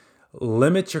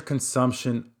 limit your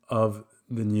consumption of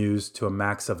the news to a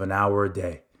max of an hour a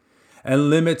day. And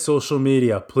limit social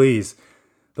media, please.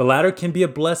 The latter can be a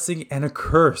blessing and a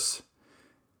curse.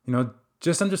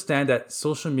 Just understand that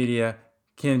social media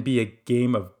can be a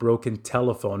game of broken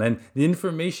telephone, and the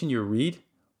information you read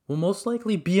will most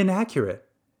likely be inaccurate,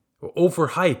 or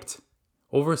overhyped,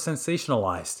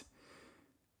 over-sensationalized.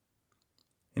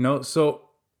 So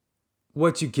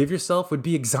what you give yourself would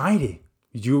be anxiety.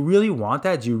 Do you really want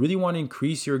that? Do you really want to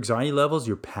increase your anxiety levels,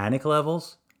 your panic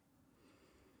levels?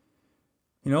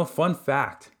 Fun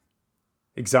fact.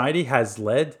 Anxiety has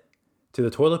led to the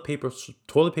toilet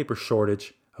paper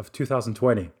shortage of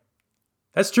 2020.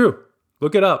 That's true.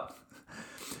 Look it up.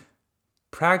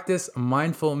 Practice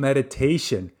mindful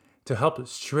meditation to help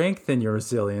strengthen your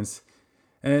resilience.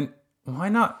 And why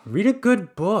not read a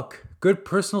good book, good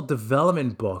personal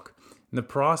development book in the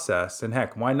process? And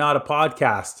heck, why not a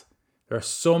podcast? There are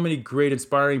so many great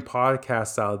inspiring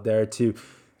podcasts out there to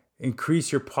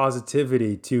increase your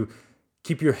positivity, to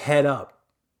keep your head up.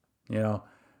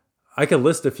 I can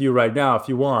list a few right now if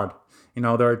you want.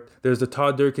 There's the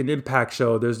Todd Durkin Impact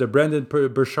Show. There's the Brendan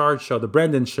Burchard Show, the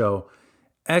Brendan Show.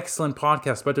 Excellent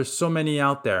podcast, but there's so many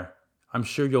out there. I'm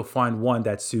sure you'll find one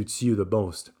that suits you the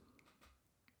most.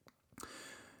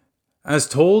 As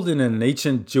told in an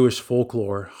ancient Jewish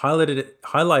folklore,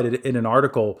 highlighted in an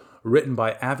article written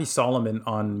by Avi Solomon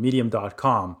on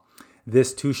Medium.com,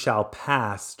 This Too Shall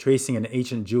Pass, tracing an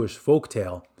ancient Jewish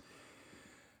folktale.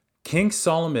 King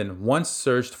Solomon once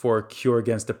searched for a cure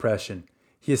against depression.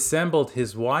 He assembled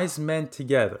his wise men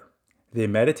together. They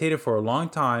meditated for a long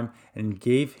time and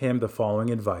gave him the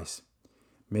following advice.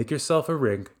 Make yourself a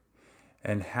ring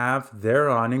and have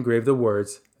thereon engraved the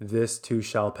words, This too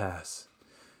shall pass.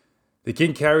 The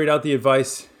king carried out the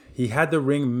advice. He had the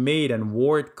ring made and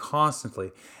wore it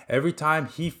constantly. Every time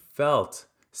he felt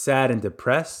sad and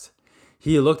depressed,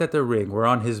 he looked at the ring,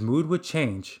 whereon his mood would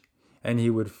change and he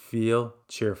would feel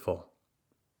cheerful.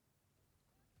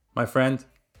 My friend,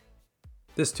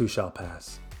 this too shall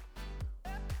pass.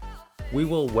 We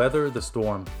will weather the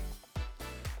storm.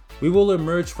 We will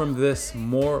emerge from this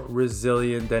more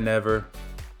resilient than ever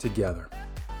together.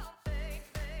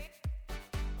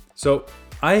 So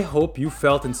I hope you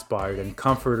felt inspired and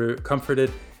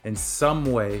comforted in some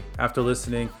way after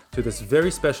listening to this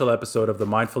very special episode of the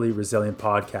Mindfully Resilient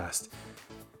podcast.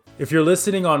 If you're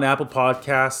listening on Apple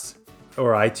Podcasts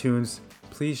or iTunes,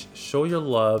 please show your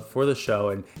love for the show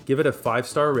and give it a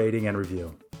 5-star rating and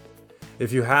review.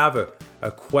 If you have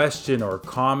a question or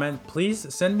comment,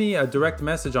 please send me a direct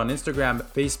message on Instagram,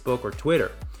 Facebook, or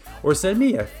Twitter, or send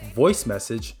me a voice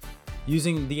message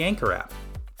using the Anchor app.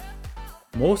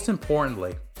 Most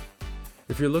importantly,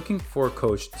 if you're looking for a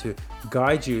coach to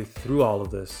guide you through all of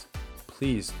this,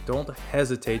 please don't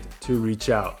hesitate to reach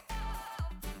out.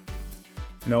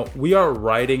 We are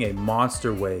riding a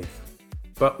monster wave,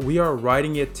 but we are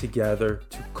riding it together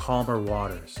to calmer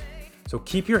waters. So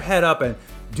keep your head up and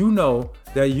do know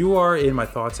that you are in my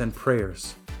thoughts and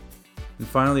prayers. And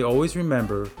finally, always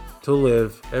remember to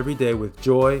live every day with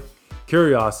joy,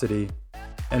 curiosity,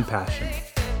 and passion.